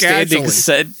love how casually.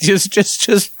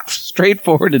 Just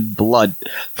straightforward and blunt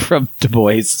from Du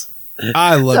Bois.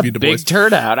 I love you, Du Bois. Big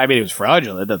turnout. I mean, it was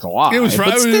fraudulent. That's a lie. It was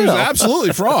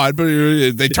absolutely fraud, but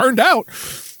they turned out.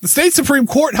 The state Supreme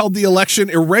Court held the election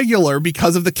irregular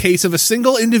because of the case of a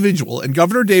single individual, and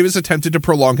Governor Davis attempted to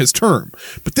prolong his term.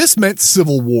 But this meant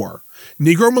civil war.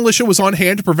 Negro militia was on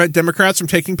hand to prevent Democrats from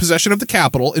taking possession of the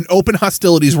Capitol, and open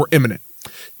hostilities were imminent.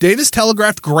 Davis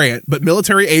telegraphed Grant, but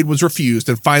military aid was refused,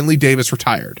 and finally Davis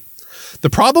retired.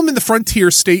 The problem in the frontier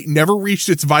state never reached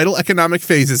its vital economic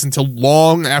phases until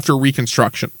long after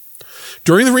Reconstruction.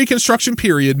 During the Reconstruction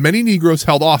period, many Negroes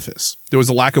held office. There was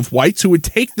a lack of whites who would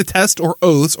take the test or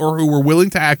oaths or who were willing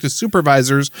to act as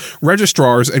supervisors,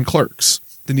 registrars, and clerks.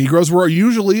 The Negroes were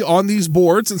usually on these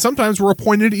boards and sometimes were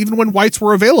appointed even when whites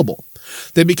were available.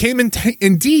 They became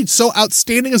indeed so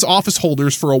outstanding as office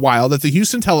holders for a while that the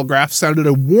Houston Telegraph sounded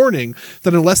a warning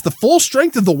that unless the full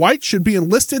strength of the whites should be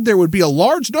enlisted, there would be a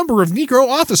large number of Negro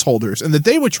office holders, and that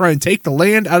they would try and take the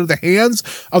land out of the hands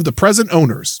of the present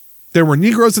owners. There were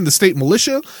Negroes in the state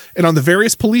militia and on the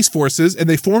various police forces, and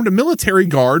they formed a military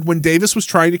guard when Davis was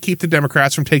trying to keep the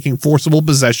Democrats from taking forcible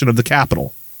possession of the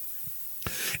Capitol.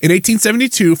 In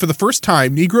 1872, for the first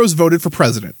time, Negroes voted for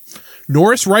president.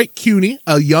 Norris Wright Cuney,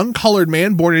 a young colored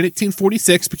man born in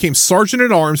 1846, became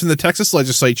sergeant-at-arms in the Texas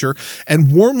legislature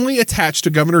and warmly attached to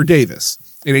Governor Davis.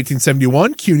 In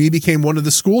 1871, Cuney became one of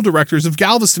the school directors of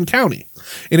Galveston County.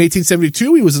 In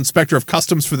 1872, he was inspector of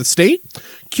customs for the state.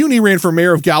 Cuney ran for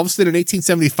mayor of Galveston in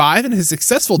 1875, and his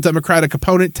successful Democratic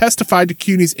opponent testified to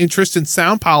Cuney's interest in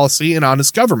sound policy and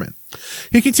honest government.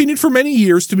 He continued for many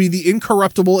years to be the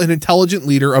incorruptible and intelligent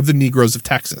leader of the Negroes of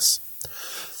Texas.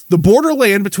 The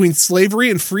borderland between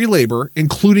slavery and free labor,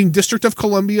 including District of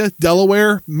Columbia,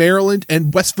 Delaware, Maryland,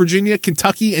 and West Virginia,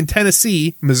 Kentucky, and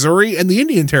Tennessee, Missouri, and the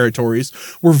Indian Territories,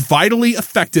 were vitally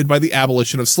affected by the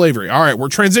abolition of slavery. All right, we're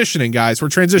transitioning, guys. We're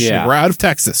transitioning. Yeah. We're out of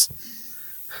Texas.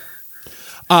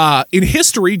 In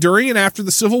history, during and after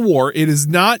the Civil War, it is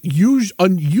not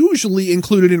unusually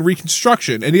included in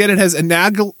Reconstruction, and yet it has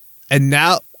analogous,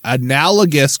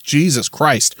 Jesus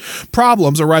Christ,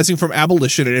 problems arising from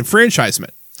abolition and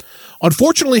enfranchisement.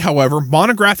 Unfortunately, however,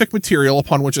 monographic material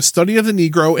upon which a study of the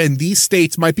Negro and these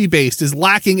states might be based is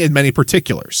lacking in many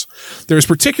particulars. There is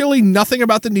particularly nothing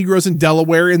about the Negroes in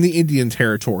Delaware and the Indian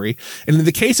Territory, and in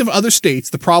the case of other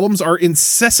states, the problems are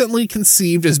incessantly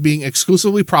conceived as being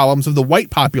exclusively problems of the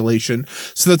white population,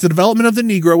 so that the development of the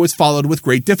Negro is followed with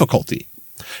great difficulty.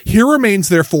 Here remains,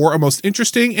 therefore, a most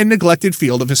interesting and neglected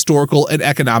field of historical and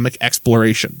economic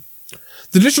exploration.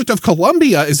 The District of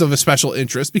Columbia is of a special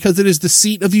interest because it is the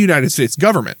seat of the United States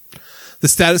government. The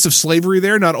status of slavery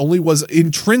there not only was of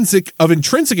intrinsic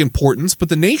importance, but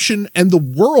the nation and the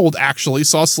world actually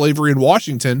saw slavery in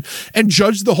Washington and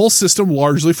judged the whole system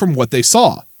largely from what they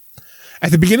saw.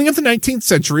 At the beginning of the 19th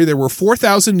century, there were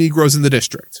 4,000 Negroes in the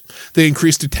district. They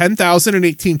increased to 10,000 in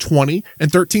 1820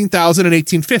 and 13,000 in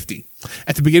 1850.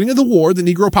 At the beginning of the war, the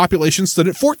Negro population stood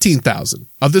at 14,000.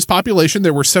 Of this population,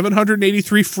 there were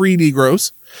 783 free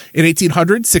Negroes. In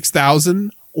 1800,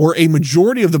 6,000, or a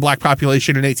majority of the black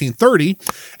population in 1830,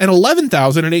 and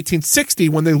 11,000 in 1860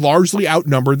 when they largely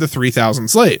outnumbered the 3,000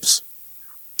 slaves.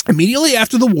 Immediately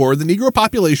after the war, the Negro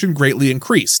population greatly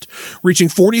increased, reaching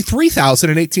 43,000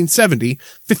 in 1870,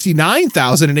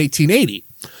 59,000 in 1880.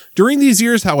 During these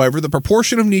years, however, the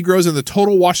proportion of Negroes in the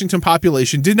total Washington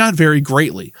population did not vary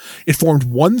greatly. It formed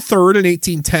 1/3 in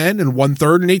 1810 and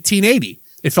 1/3 in 1880.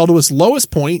 It fell to its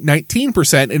lowest point,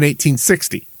 19% in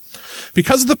 1860.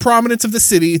 Because of the prominence of the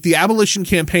city, the abolition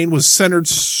campaign was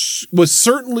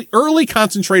certainly early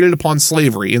concentrated upon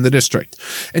slavery in the district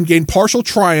and gained partial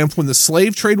triumph when the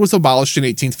slave trade was abolished in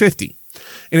 1850.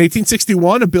 In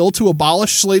 1861, a bill to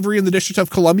abolish slavery in the District of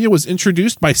Columbia was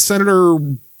introduced by Senator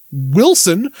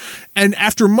Wilson, and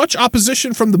after much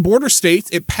opposition from the border states,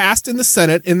 it passed in the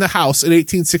Senate and the House in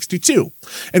 1862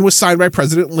 and was signed by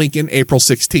President Lincoln April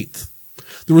 16th.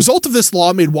 The result of this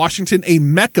law made Washington a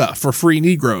mecca for free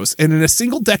Negroes, and in a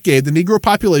single decade, the Negro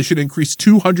population increased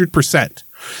 200%.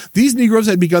 These Negroes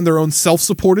had begun their own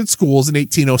self-supported schools in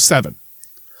 1807.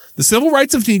 The civil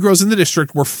rights of Negroes in the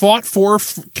district were fought for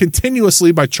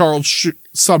continuously by Charles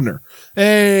Sumner.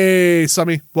 Hey,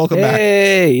 Summy, welcome back.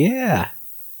 Hey, yeah.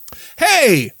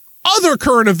 Hey, other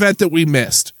current event that we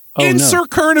missed.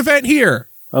 Insert current event here.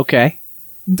 Okay.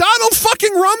 Donald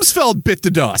fucking Rumsfeld bit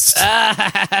the dust. Yeah.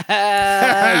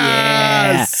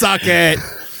 Suck it.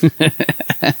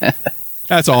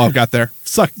 That's all I've got there.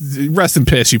 Rest in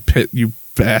piss, you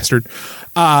bastard.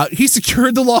 He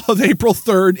secured the law of April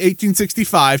 3rd,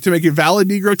 1865 to make a valid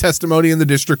Negro testimony in the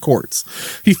district courts.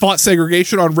 He fought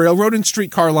segregation on railroad and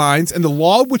streetcar lines and the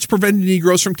law which prevented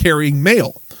Negroes from carrying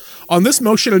mail. On this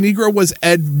motion, a Negro was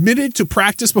admitted to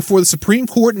practice before the Supreme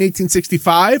Court in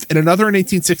 1865 and another in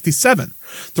 1867.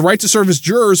 The right to serve as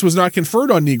jurors was not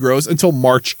conferred on Negroes until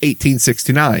March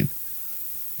 1869.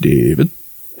 David?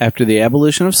 After the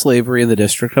abolition of slavery in the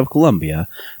District of Columbia,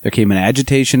 there came an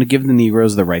agitation to give the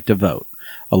Negroes the right to vote.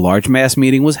 A large mass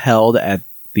meeting was held at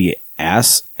the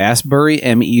Asbury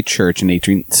M.E. Church in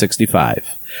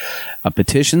 1865. A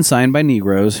petition signed by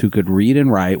Negroes who could read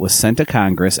and write was sent to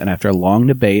Congress, and after a long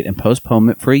debate and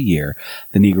postponement for a year,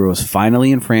 the Negro was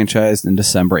finally enfranchised in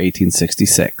December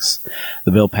 1866.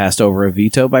 The bill passed over a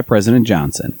veto by President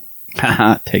Johnson.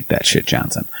 Take that shit,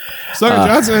 Johnson. Sorry,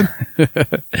 Johnson.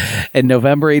 In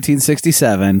November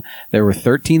 1867, there were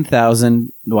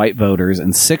 13,000 white voters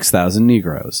and 6,000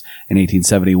 Negroes. In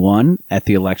 1871, at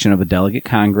the election of a delegate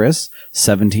Congress,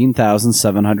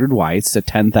 17,700 whites to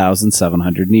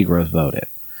 10,700 Negroes voted.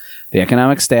 The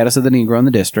economic status of the Negro in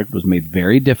the district was made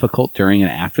very difficult during and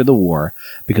after the war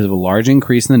because of a large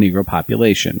increase in the Negro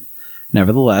population.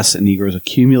 Nevertheless, Negroes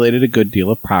accumulated a good deal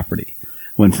of property.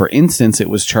 When, for instance, it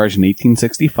was charged in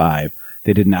 1865,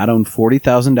 they did not own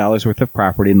 $40,000 worth of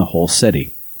property in the whole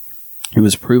city. It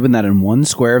was proven that in one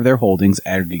square of their holdings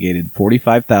aggregated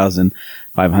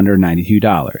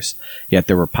 $45,592. Yet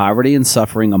there were poverty and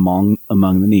suffering among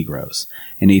the Negroes.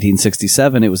 In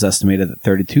 1867, it was estimated that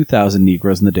 32,000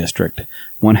 Negroes in the district,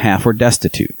 one half were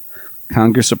destitute.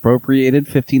 Congress appropriated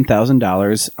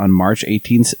 $15,000 on March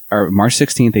 16,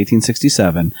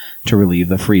 1867, to relieve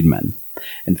the freedmen.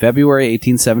 In February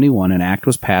 1871, an act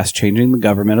was passed changing the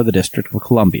government of the District of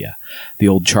Columbia. The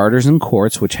old charters and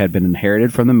courts, which had been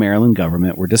inherited from the Maryland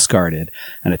government, were discarded,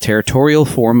 and a territorial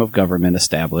form of government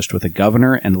established with a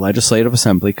governor and legislative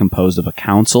assembly composed of a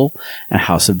council and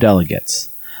House of Delegates.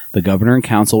 The governor and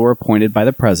council were appointed by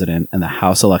the president, and the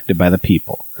House elected by the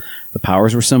people. The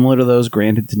powers were similar to those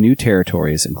granted to new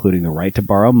territories, including the right to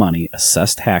borrow money,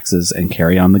 assess taxes, and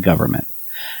carry on the government.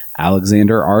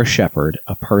 Alexander R. Shepard,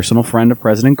 a personal friend of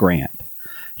President Grant.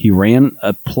 He ran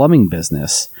a plumbing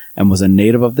business and was a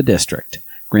native of the district.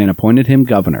 Grant appointed him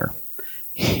governor.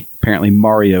 Apparently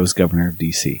Mario's governor of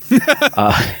D.C.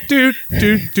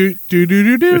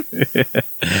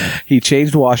 He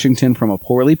changed Washington from a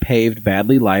poorly paved,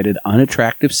 badly lighted,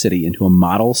 unattractive city into a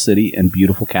model city and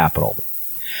beautiful capital.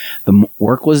 The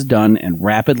work was done and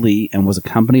rapidly and was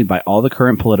accompanied by all the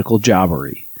current political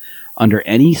jobbery. Under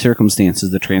any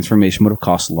circumstances, the transformation would have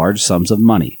cost large sums of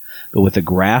money, but with the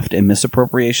graft and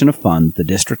misappropriation of funds, the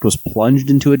district was plunged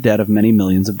into a debt of many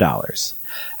millions of dollars.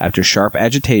 After sharp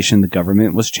agitation, the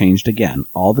government was changed again,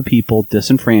 all the people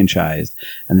disenfranchised,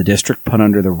 and the district put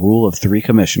under the rule of 3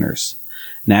 commissioners.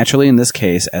 Naturally, in this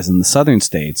case, as in the southern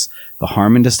states, the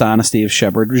harm and dishonesty of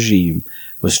Shepard's regime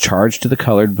was charged to the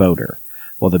colored voter,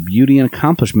 while the beauty and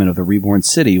accomplishment of the reborn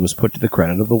city was put to the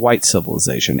credit of the white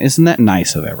civilization. Isn't that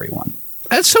nice of everyone?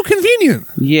 That's so convenient.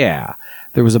 Yeah.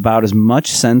 There was about as much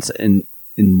sense in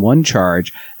one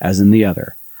charge as in the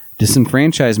other.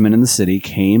 Disenfranchisement in the city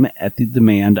came at the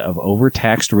demand of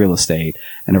overtaxed real estate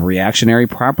and of reactionary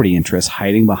property interests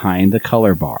hiding behind the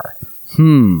color bar.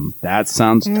 That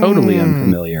sounds totally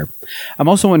unfamiliar. I'm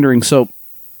also wondering, so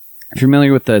if you're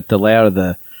familiar with the layout of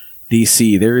the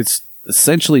D.C., there's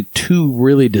essentially 2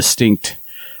 really distinct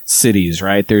cities,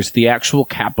 right? There's the actual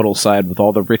capital side with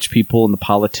all the rich people and the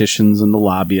politicians and the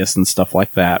lobbyists and stuff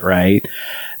like that, right?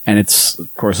 And it's,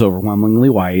 of course, overwhelmingly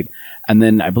white. And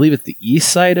then I believe it's the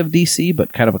east side of D.C.,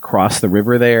 but kind of across the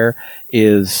river there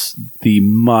is the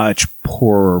much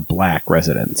poorer black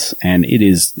residents. And it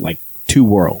is like 2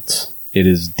 worlds. It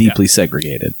is deeply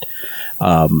segregated.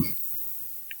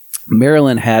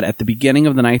 Maryland had, at the beginning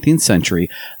of the 19th century,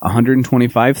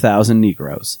 125,000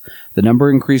 Negroes. The number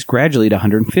increased gradually to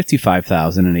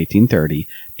 155,000 in 1830,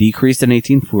 decreased in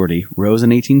 1840, rose in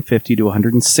 1850 to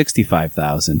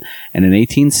 165,000, and in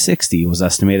 1860 was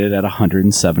estimated at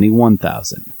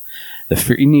 171,000. The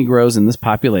free Negroes in this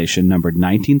population numbered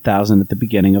 19,000 at the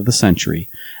beginning of the century,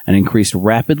 and increased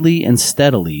rapidly and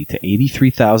steadily to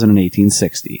 83,000 in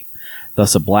 1860.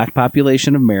 Thus, a black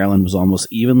population of Maryland was almost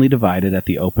evenly divided at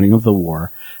the opening of the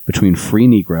war between free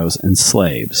Negroes and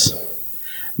slaves.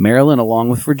 Maryland, along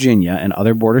with Virginia and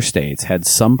other border states, had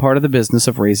some part of the business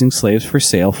of raising slaves for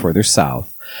sale further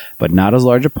south, but not as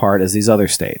large a part as these other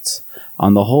states.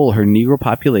 On the whole, her Negro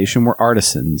population were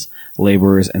artisans,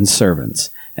 laborers, and servants,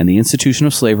 and the institution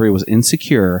of slavery was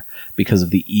insecure because of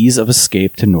the ease of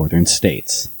escape to northern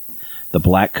states. The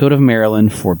Black Code of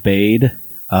Maryland forbade...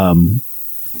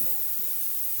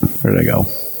 Where did I go?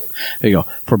 There you go.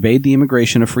 Forbade the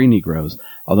immigration of free Negroes,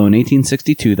 although in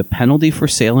 1862 the penalty for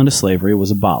sale into slavery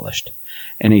was abolished.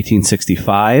 In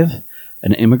 1865,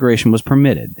 an immigration was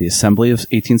permitted. The Assembly of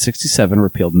 1867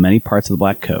 repealed many parts of the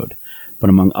Black Code,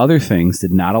 but among other things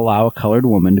did not allow a colored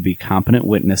woman to be competent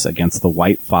witness against the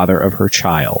white father of her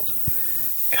child.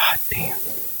 God damn.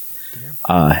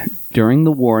 During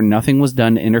the war, nothing was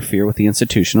done to interfere with the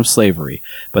institution of slavery,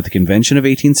 but the Convention of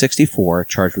 1864,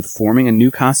 charged with forming a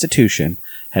new constitution,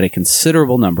 had a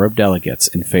considerable number of delegates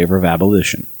in favor of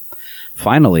abolition.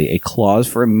 Finally, a clause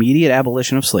for immediate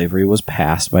abolition of slavery was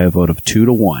passed by a vote of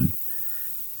 2-1.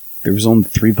 There was only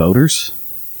 3 voters?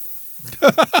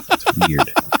 That's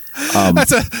weird.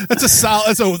 That's a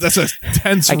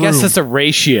tense room. I guess that's a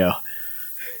ratio.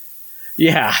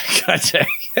 Yeah, gotcha.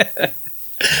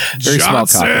 Very small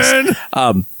caucus.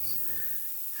 God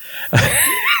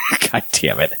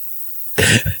damn it.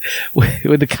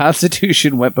 When the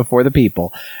Constitution went before the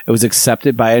people, it was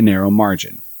accepted by a narrow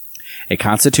margin. A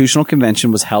constitutional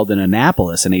convention was held in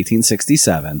Annapolis in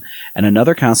 1867, and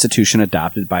another constitution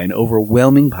adopted by an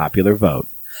overwhelming popular vote.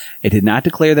 It did not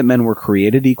declare that men were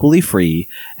created equally free,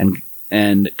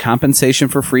 and compensation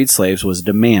for freed slaves was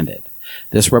demanded.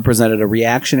 This represented a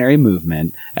reactionary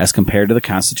movement as compared to the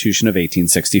Constitution of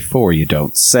 1864, you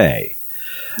don't say.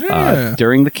 Yeah.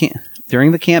 During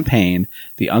the campaign,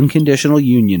 the Unconditional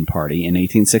Union Party in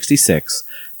 1866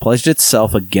 pledged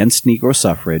itself against Negro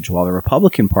suffrage, while the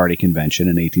Republican Party convention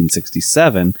in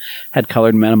 1867 had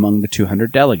colored men among the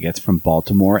 200 delegates from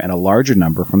Baltimore and a larger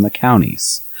number from the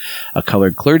counties. A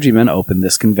colored clergyman opened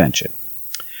this convention.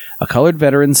 A colored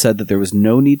veteran said that there was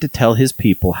no need to tell his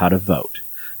people how to vote.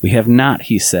 We have not,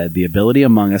 he said, the ability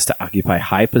among us to occupy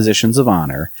high positions of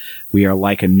honor. We are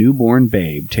like a newborn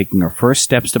babe taking our first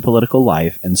steps to political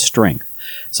life and strength,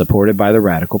 supported by the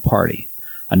Radical Party.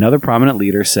 Another prominent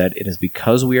leader said, it is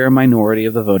because we are a minority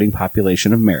of the voting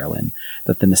population of Maryland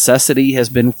that the necessity has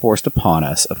been forced upon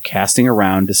us of casting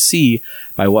around to see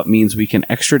by what means we can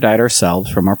extradite ourselves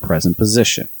from our present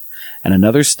position. And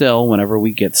another still, whenever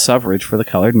we get suffrage for the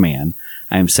colored man,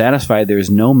 I am satisfied there is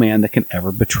no man that can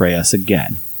ever betray us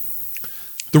again.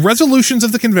 The resolutions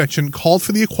of the convention called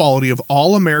for the equality of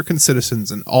all American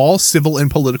citizens and all civil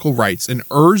and political rights, and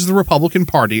urged the Republican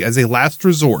Party as a last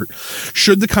resort,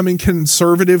 should the coming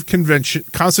conservative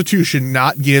constitution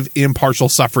not give impartial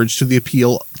suffrage, to the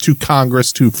appeal to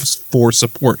Congress for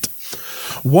support.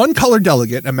 One colored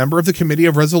delegate, a member of the Committee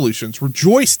of Resolutions,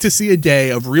 rejoiced to see a day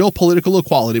of real political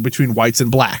equality between whites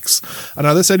and blacks.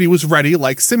 Another said he was ready,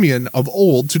 like Simeon of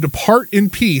old, to depart in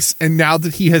peace, and now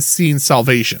that he has seen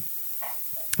salvation.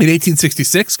 In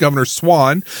 1866, Governor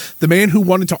Swan, the man who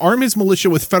wanted to arm his militia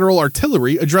with federal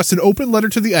artillery, addressed an open letter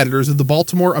to the editors of the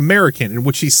Baltimore American, in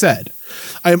which he said,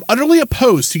 I am utterly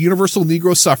opposed to universal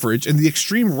Negro suffrage and the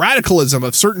extreme radicalism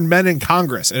of certain men in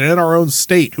Congress and in our own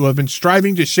state who have been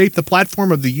striving to shape the platform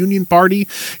of the Union Party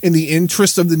in the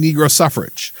interest of the Negro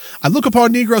suffrage. I look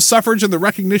upon Negro suffrage and the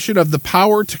recognition of the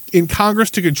power in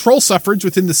Congress to control suffrage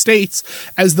within the states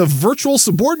as the virtual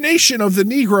subordination of the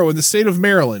Negro in the state of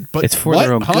Maryland. But it's for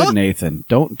their own good, Nathan.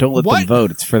 Don't let them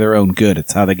vote. It's for their own good.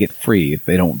 It's how they get free if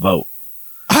they don't vote.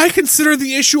 I consider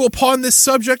the issue upon this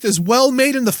subject as well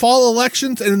made in the fall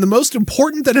elections and the most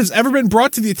important that has ever been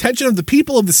brought to the attention of the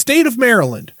people of the state of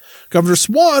Maryland. Governor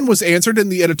Swan was answered in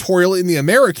the editorial in the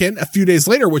American a few days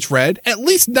later, which read, at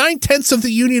least 9/10 of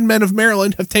the Union men of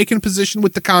Maryland have taken position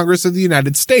with the Congress of the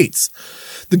United States.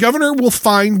 The governor will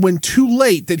find when too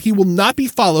late that he will not be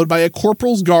followed by a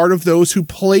corporal's guard of those who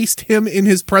placed him in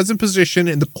his present position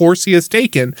in the course he has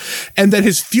taken, and that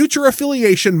his future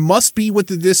affiliation must be with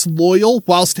the disloyal,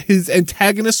 whilst his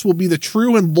antagonists will be the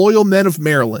true and loyal men of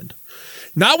Maryland.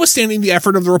 Notwithstanding the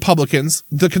effort of the Republicans,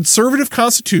 the conservative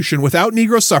Constitution without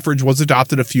Negro suffrage was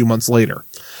adopted a few months later.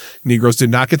 Negroes did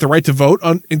not get the right to vote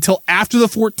until after the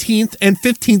 14th and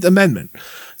 15th Amendment.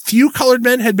 Few colored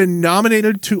men had been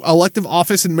nominated to elective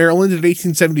office in Maryland in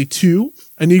 1872.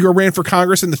 A Negro ran for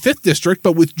Congress in the 5th District,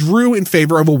 but withdrew in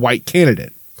favor of a white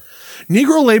candidate.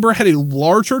 Negro labor had a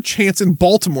larger chance in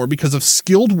Baltimore because of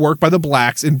skilled work by the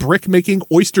blacks in brick-making,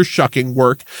 oyster-shucking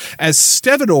work as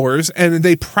stevedores, and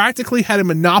they practically had a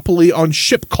monopoly on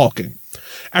ship caulking.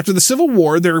 After the Civil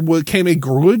War, there came a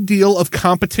good deal of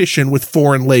competition with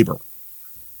foreign labor.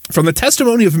 From the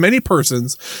testimony of many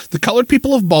persons, the colored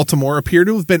people of Baltimore appear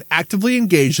to have been actively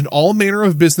engaged in all manner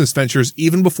of business ventures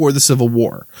even before the Civil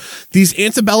War. These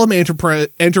antebellum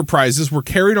enterprises were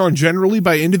carried on generally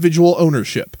by individual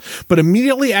ownership, but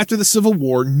immediately after the Civil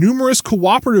War, numerous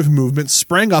cooperative movements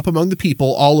sprang up among the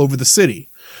people all over the city.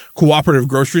 Cooperative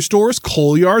grocery stores,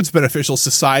 coal yards, beneficial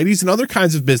societies, and other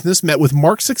kinds of business met with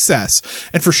marked success,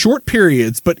 and for short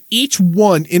periods, but each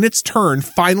one in its turn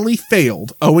finally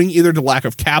failed, owing either to lack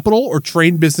of capital or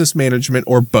trained business management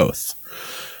or both.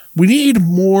 We need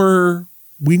more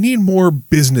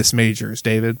business majors,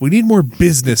 David. We need more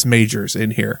business majors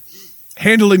in here,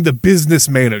 handling the business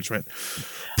management.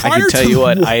 I can tell you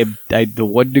what, the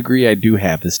one degree I do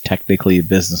have is technically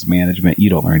business management.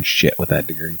 You don't learn shit with that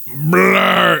degree.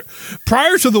 Blah.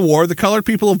 Prior to the war, the colored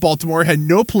people of Baltimore had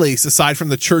no place aside from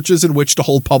the churches in which to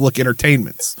hold public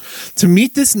entertainments. To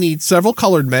meet this need, several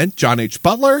colored men, John H.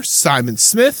 Butler, Simon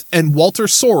Smith, and Walter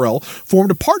Sorrell,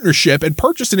 formed a partnership and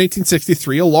purchased in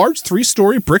 1863 a large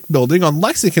 3-story brick building on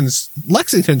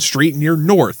Lexington Street near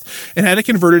North, and had it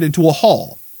converted into a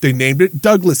hall. They named it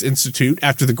Douglas Institute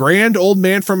after the grand old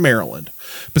man from Maryland.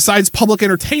 Besides public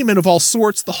entertainment of all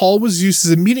sorts, the hall was used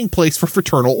as a meeting place for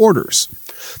fraternal orders.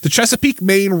 The Chesapeake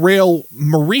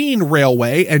Marine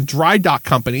Railway and Dry Dock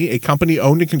Company, a company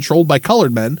owned and controlled by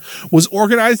colored men, was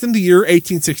organized in the year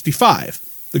 1865.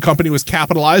 The company was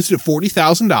capitalized at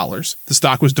 $40,000. The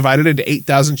stock was divided into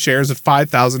 8,000 shares at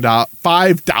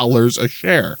 $5 a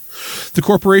share. The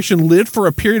corporation lived for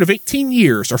a period of 18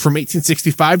 years, or from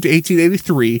 1865 to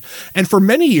 1883, and for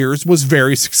many years was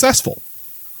very successful.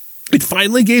 It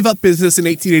finally gave up business in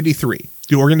 1883.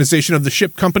 The organization of the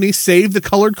ship company saved the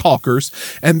colored caulkers,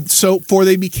 and so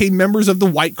they became members of the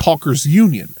White Caulkers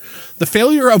Union. The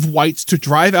failure of whites to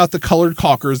drive out the colored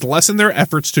caulkers lessened their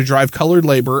efforts to drive colored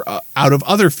labor out of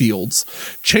other fields.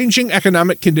 Changing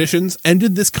economic conditions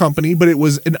ended this company, but it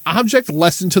was an object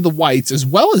lesson to the whites as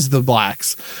well as the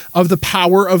blacks of the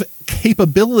power of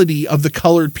capability of the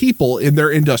colored people in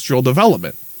their industrial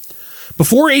development.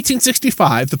 Before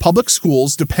 1865, the public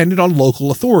schools depended on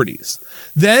local authorities.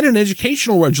 Then an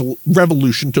educational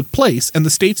revolution took place, and the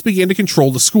states began to control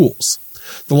the schools.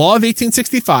 The law of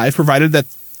 1865 provided that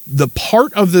the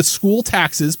part of the school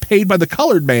taxes paid by the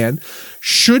colored man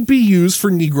should be used for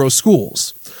Negro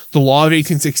schools. The law of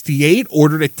 1868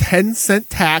 ordered a 10-cent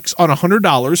tax on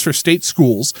 $100 for state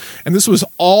schools, and this was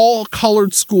all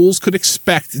colored schools could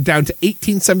expect down to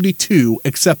 1872,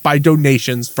 except by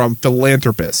donations from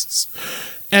philanthropists.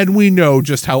 And we know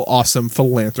just how awesome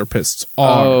philanthropists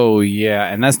are. Oh, yeah.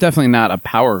 And that's definitely not a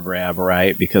power grab,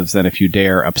 right? Because then if you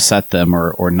dare upset them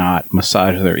or not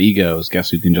massage their egos,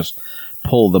 guess who can just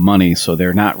pull the money? So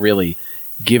they're not really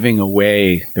giving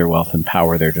away their wealth and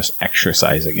power. They're just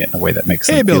exercising it in a way that makes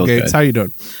them feel good. Hey, Bill Gates, how you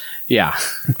doing? Yeah.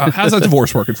 How's that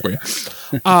divorce working for you?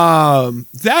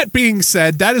 That being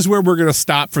said, that is where we're going to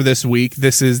stop for this week.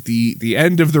 This is the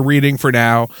end of the reading for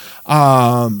now.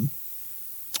 We're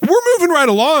moving right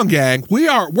along, gang.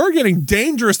 We're getting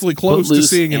dangerously close to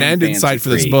seeing an end in sight for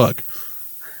this book.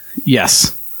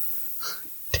 Yes.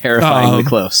 Terrifyingly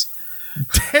close.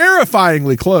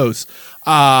 Terrifyingly close.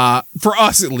 For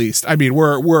us at least. I mean,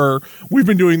 we've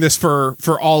been doing this for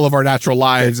all of our natural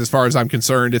lives as far as I'm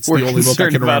concerned. It's the only book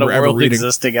I can remember ever reading.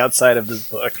 Existing outside of this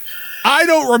book. I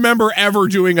don't remember ever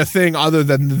doing a thing other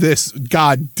than this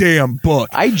goddamn book.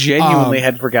 I genuinely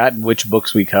had forgotten which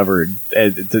books we covered.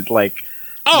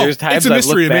 There's times I've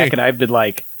looked back and I've been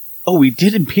like, oh, we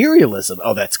did imperialism.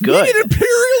 Oh, that's good. We did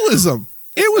imperialism.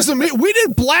 It was amazing. We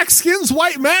did Black Skins,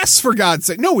 White Masks, for God's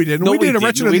sake. No, we didn't. We did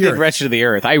Wretched of the Earth. We did Wretched of the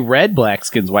Earth. I read Black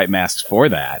Skins, White Masks for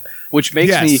that, which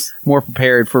makes me more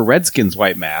prepared for Redskins,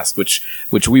 White Mask, which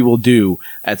we will do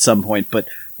at some point. But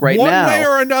now, one way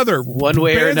or another,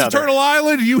 Barron's Eternal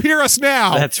Island, you hear us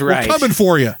now. That's right. We're coming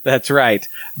for you. That's right.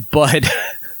 But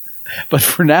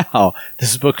for now,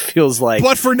 this book feels like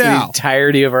the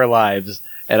entirety of our lives,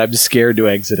 and I'm scared to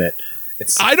exit it.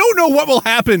 I don't know what will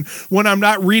happen when I'm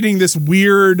not reading this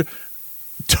weird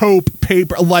taupe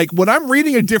paper. Like, when I'm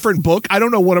reading a different book, I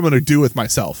don't know what I'm going to do with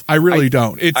myself. I really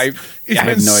don't. It's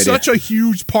been such a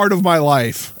huge part of my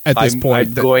life at this point.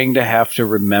 I'm going to have to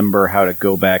remember how to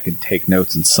go back and take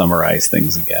notes and summarize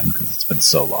things again because it's been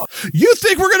so long. You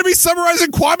think we're going to be summarizing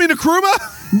Kwame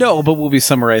Nkrumah? No, but we'll be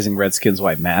summarizing Redskins,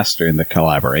 White Master in the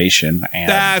collaboration. And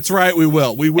that's right, we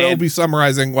will. We will be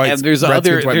summarizing White. And there's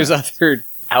other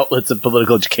outlets of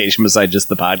political education besides just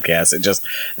the podcast.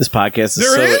 This podcast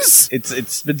is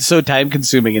it's been so time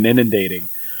consuming and inundating.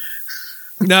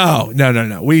 No.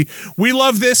 We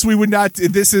love this. We would not.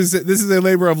 This is a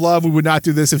labor of love. We would not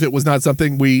do this if it was not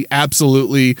something we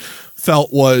absolutely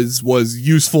felt was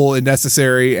useful and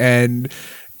necessary. And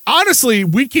honestly,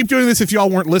 we'd keep doing this if y'all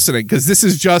weren't listening, because this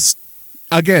is just,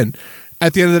 again,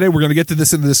 at the end of the day, we're going to get to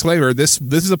this in the disclaimer. This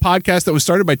is a podcast that was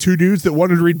started by two dudes that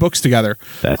wanted to read books together.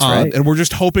 That's right. And we're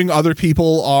just hoping other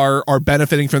people are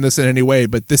benefiting from this in any way.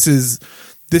 But this is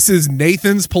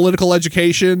Nathan's political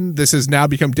education. This has now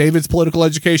become David's political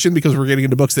education because we're getting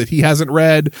into books that he hasn't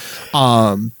read.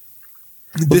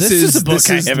 This is a book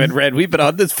I haven't read. We've been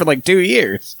on this for like 2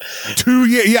 years. 2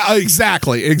 years. Yeah,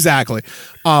 exactly.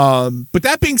 But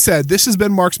that being said, this has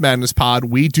been Mark's Madness Pod.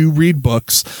 We do read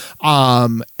books.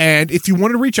 And if you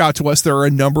want to reach out to us, there are a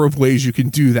number of ways you can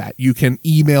do that. You can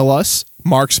email us,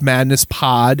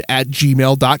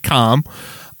 marksmadnesspod@gmail.com.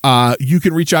 You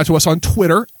can reach out to us on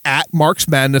Twitter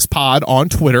 @MarksMadnessPod on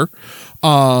Twitter.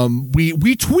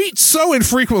 We tweet so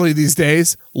infrequently these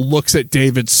days. Looks at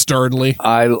David sternly.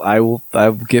 I'll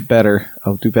get better.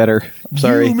 I'll do better. I'm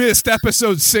sorry. You missed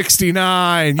episode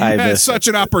 69. You had such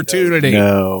an opportunity.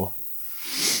 No.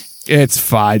 It's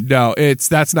fine. No,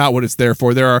 that's not what it's there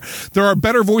for. There are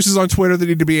better voices on Twitter that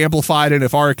need to be amplified, and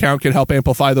if our account can help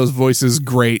amplify those voices,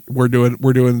 great. We're doing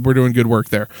good work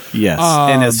there. Yes.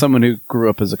 And as someone who grew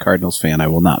up as a Cardinals fan, I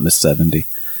will not miss 70.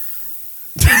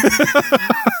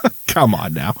 Come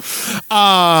on now.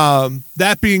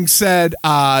 That being said,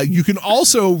 you can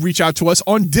also reach out to us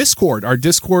on Discord. Our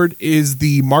Discord is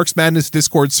the Marks Madness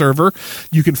Discord server.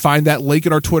 You can find that link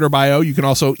in our Twitter bio. You can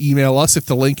also email us if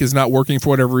the link is not working for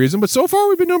whatever reason. But so far,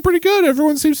 we've been doing pretty good.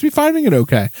 Everyone seems to be finding it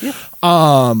okay.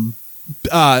 Yeah.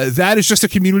 That is just a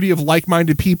community of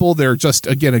like-minded people. They're just,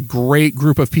 again, a great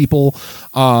group of people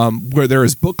where there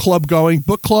is book club going.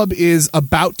 Book club is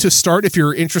about to start. If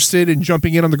you're interested in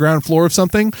jumping in on the ground floor of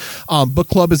something, book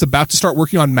club is about to start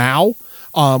working on Mao.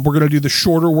 We're going to do the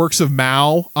shorter works of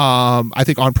Mao, I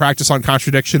think on Practice on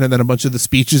Contradiction, and then a bunch of the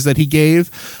speeches that he gave.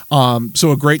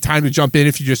 So a great time to jump in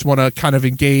if you just want to kind of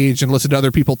engage and listen to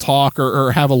other people talk,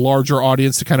 or have a larger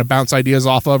audience to kind of bounce ideas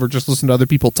off of, or just listen to other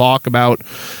people talk about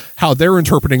how they're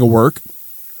interpreting a work.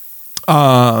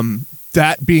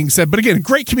 That being said, but again,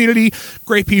 great community,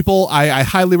 great people. I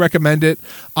highly recommend it.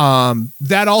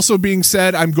 That also being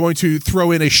said, I'm going to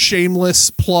throw in a shameless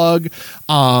plug.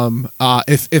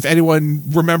 If anyone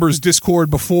remembers Discord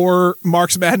before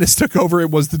Marks Madness took over, it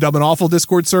was the Dumb and Awful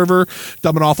Discord server.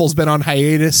 Dumb and Awful's been on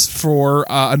hiatus for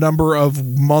a number of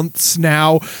months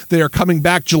now. They are coming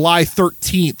back July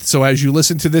 13th. So as you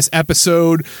listen to this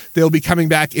episode, they'll be coming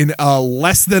back in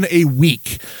less than a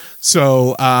week.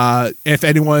 So if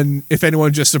anyone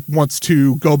just wants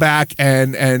to go back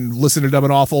and listen to Dumb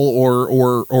and Awful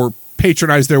or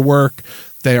patronize their work,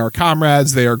 they are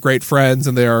comrades, they are great friends,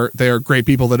 and they are great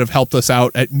people that have helped us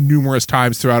out at numerous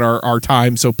times throughout our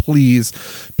time. So please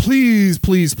go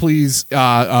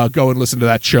and listen to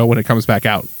that show when it comes back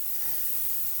out.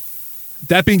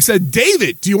 That being said,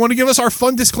 David, do you want to give us our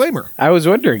fun disclaimer? I was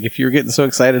wondering if you were getting so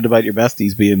excited about your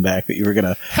besties being back that you were going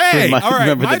to all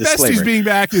right, my besties being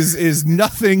back is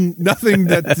nothing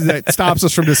that stops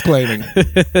us from disclaiming.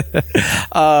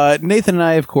 Nathan and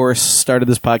I, of course, started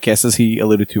this podcast, as he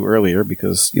alluded to earlier,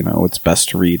 because, it's best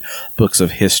to read books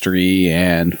of history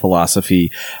and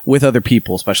philosophy with other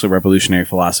people, especially revolutionary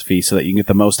philosophy, so that you can get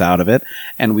the most out of it.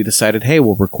 And we decided, hey,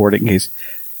 we'll record it in case...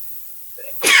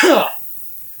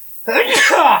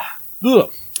 All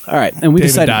right, and we David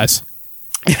decided. Dies.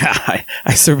 Yeah,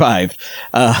 I survived,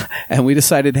 and we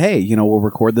decided, hey, we'll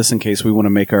record this in case we want to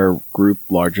make our group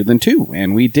larger than 2,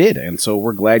 and we did, and so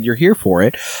we're glad you're here for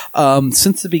it.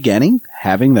 Since the beginning,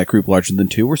 having that group larger than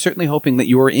 2, we're certainly hoping that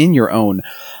you are in your own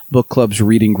book clubs,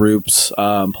 reading groups,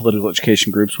 political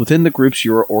education groups, within the groups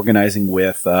you are organizing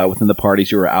with, within the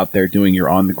parties you are out there doing your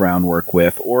on-the-ground work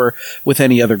with, or with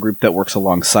any other group that works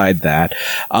alongside that.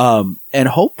 And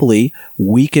hopefully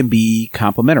we can be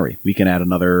complementary. We can add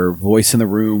another voice in the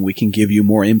room. We can give you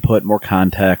more input, more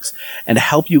context, and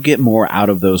help you get more out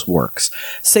of those works.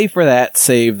 Save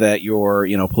that your,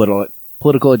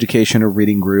 political education or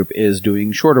reading group is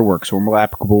doing shorter works or more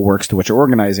applicable works to what you're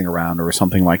organizing around or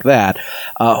something like that.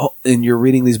 And you're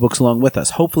reading these books along with us.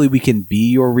 Hopefully we can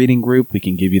be your reading group. We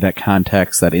can give you that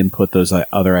context, that input, those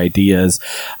other ideas,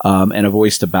 and a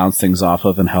voice to bounce things off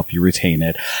of and help you retain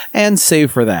it. And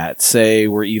save for that. Say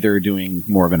we're either doing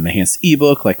more of an enhanced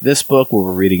ebook like this book where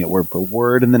we're reading it word for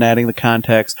word and then adding the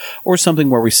context, or something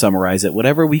where we summarize it.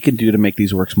 Whatever we can do to make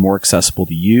these works more accessible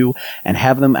to you and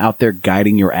have them out there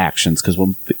guiding your actions. Because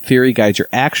when theory guides your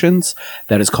actions,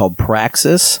 that is called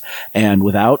praxis. And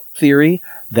without theory,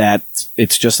 that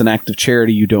it's just an act of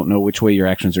charity. You don't know which way your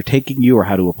actions are taking you or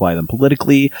how to apply them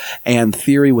politically. And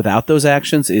theory without those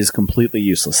actions is completely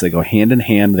useless. They go hand in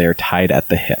hand. They're tied at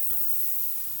the hip.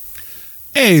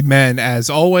 Amen. As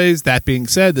always, that being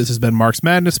said, this has been Marks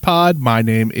Madness Pod. My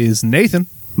name is Nathan.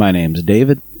 My name's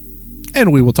David.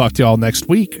 And we will talk to y'all next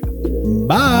week.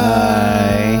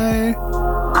 Bye.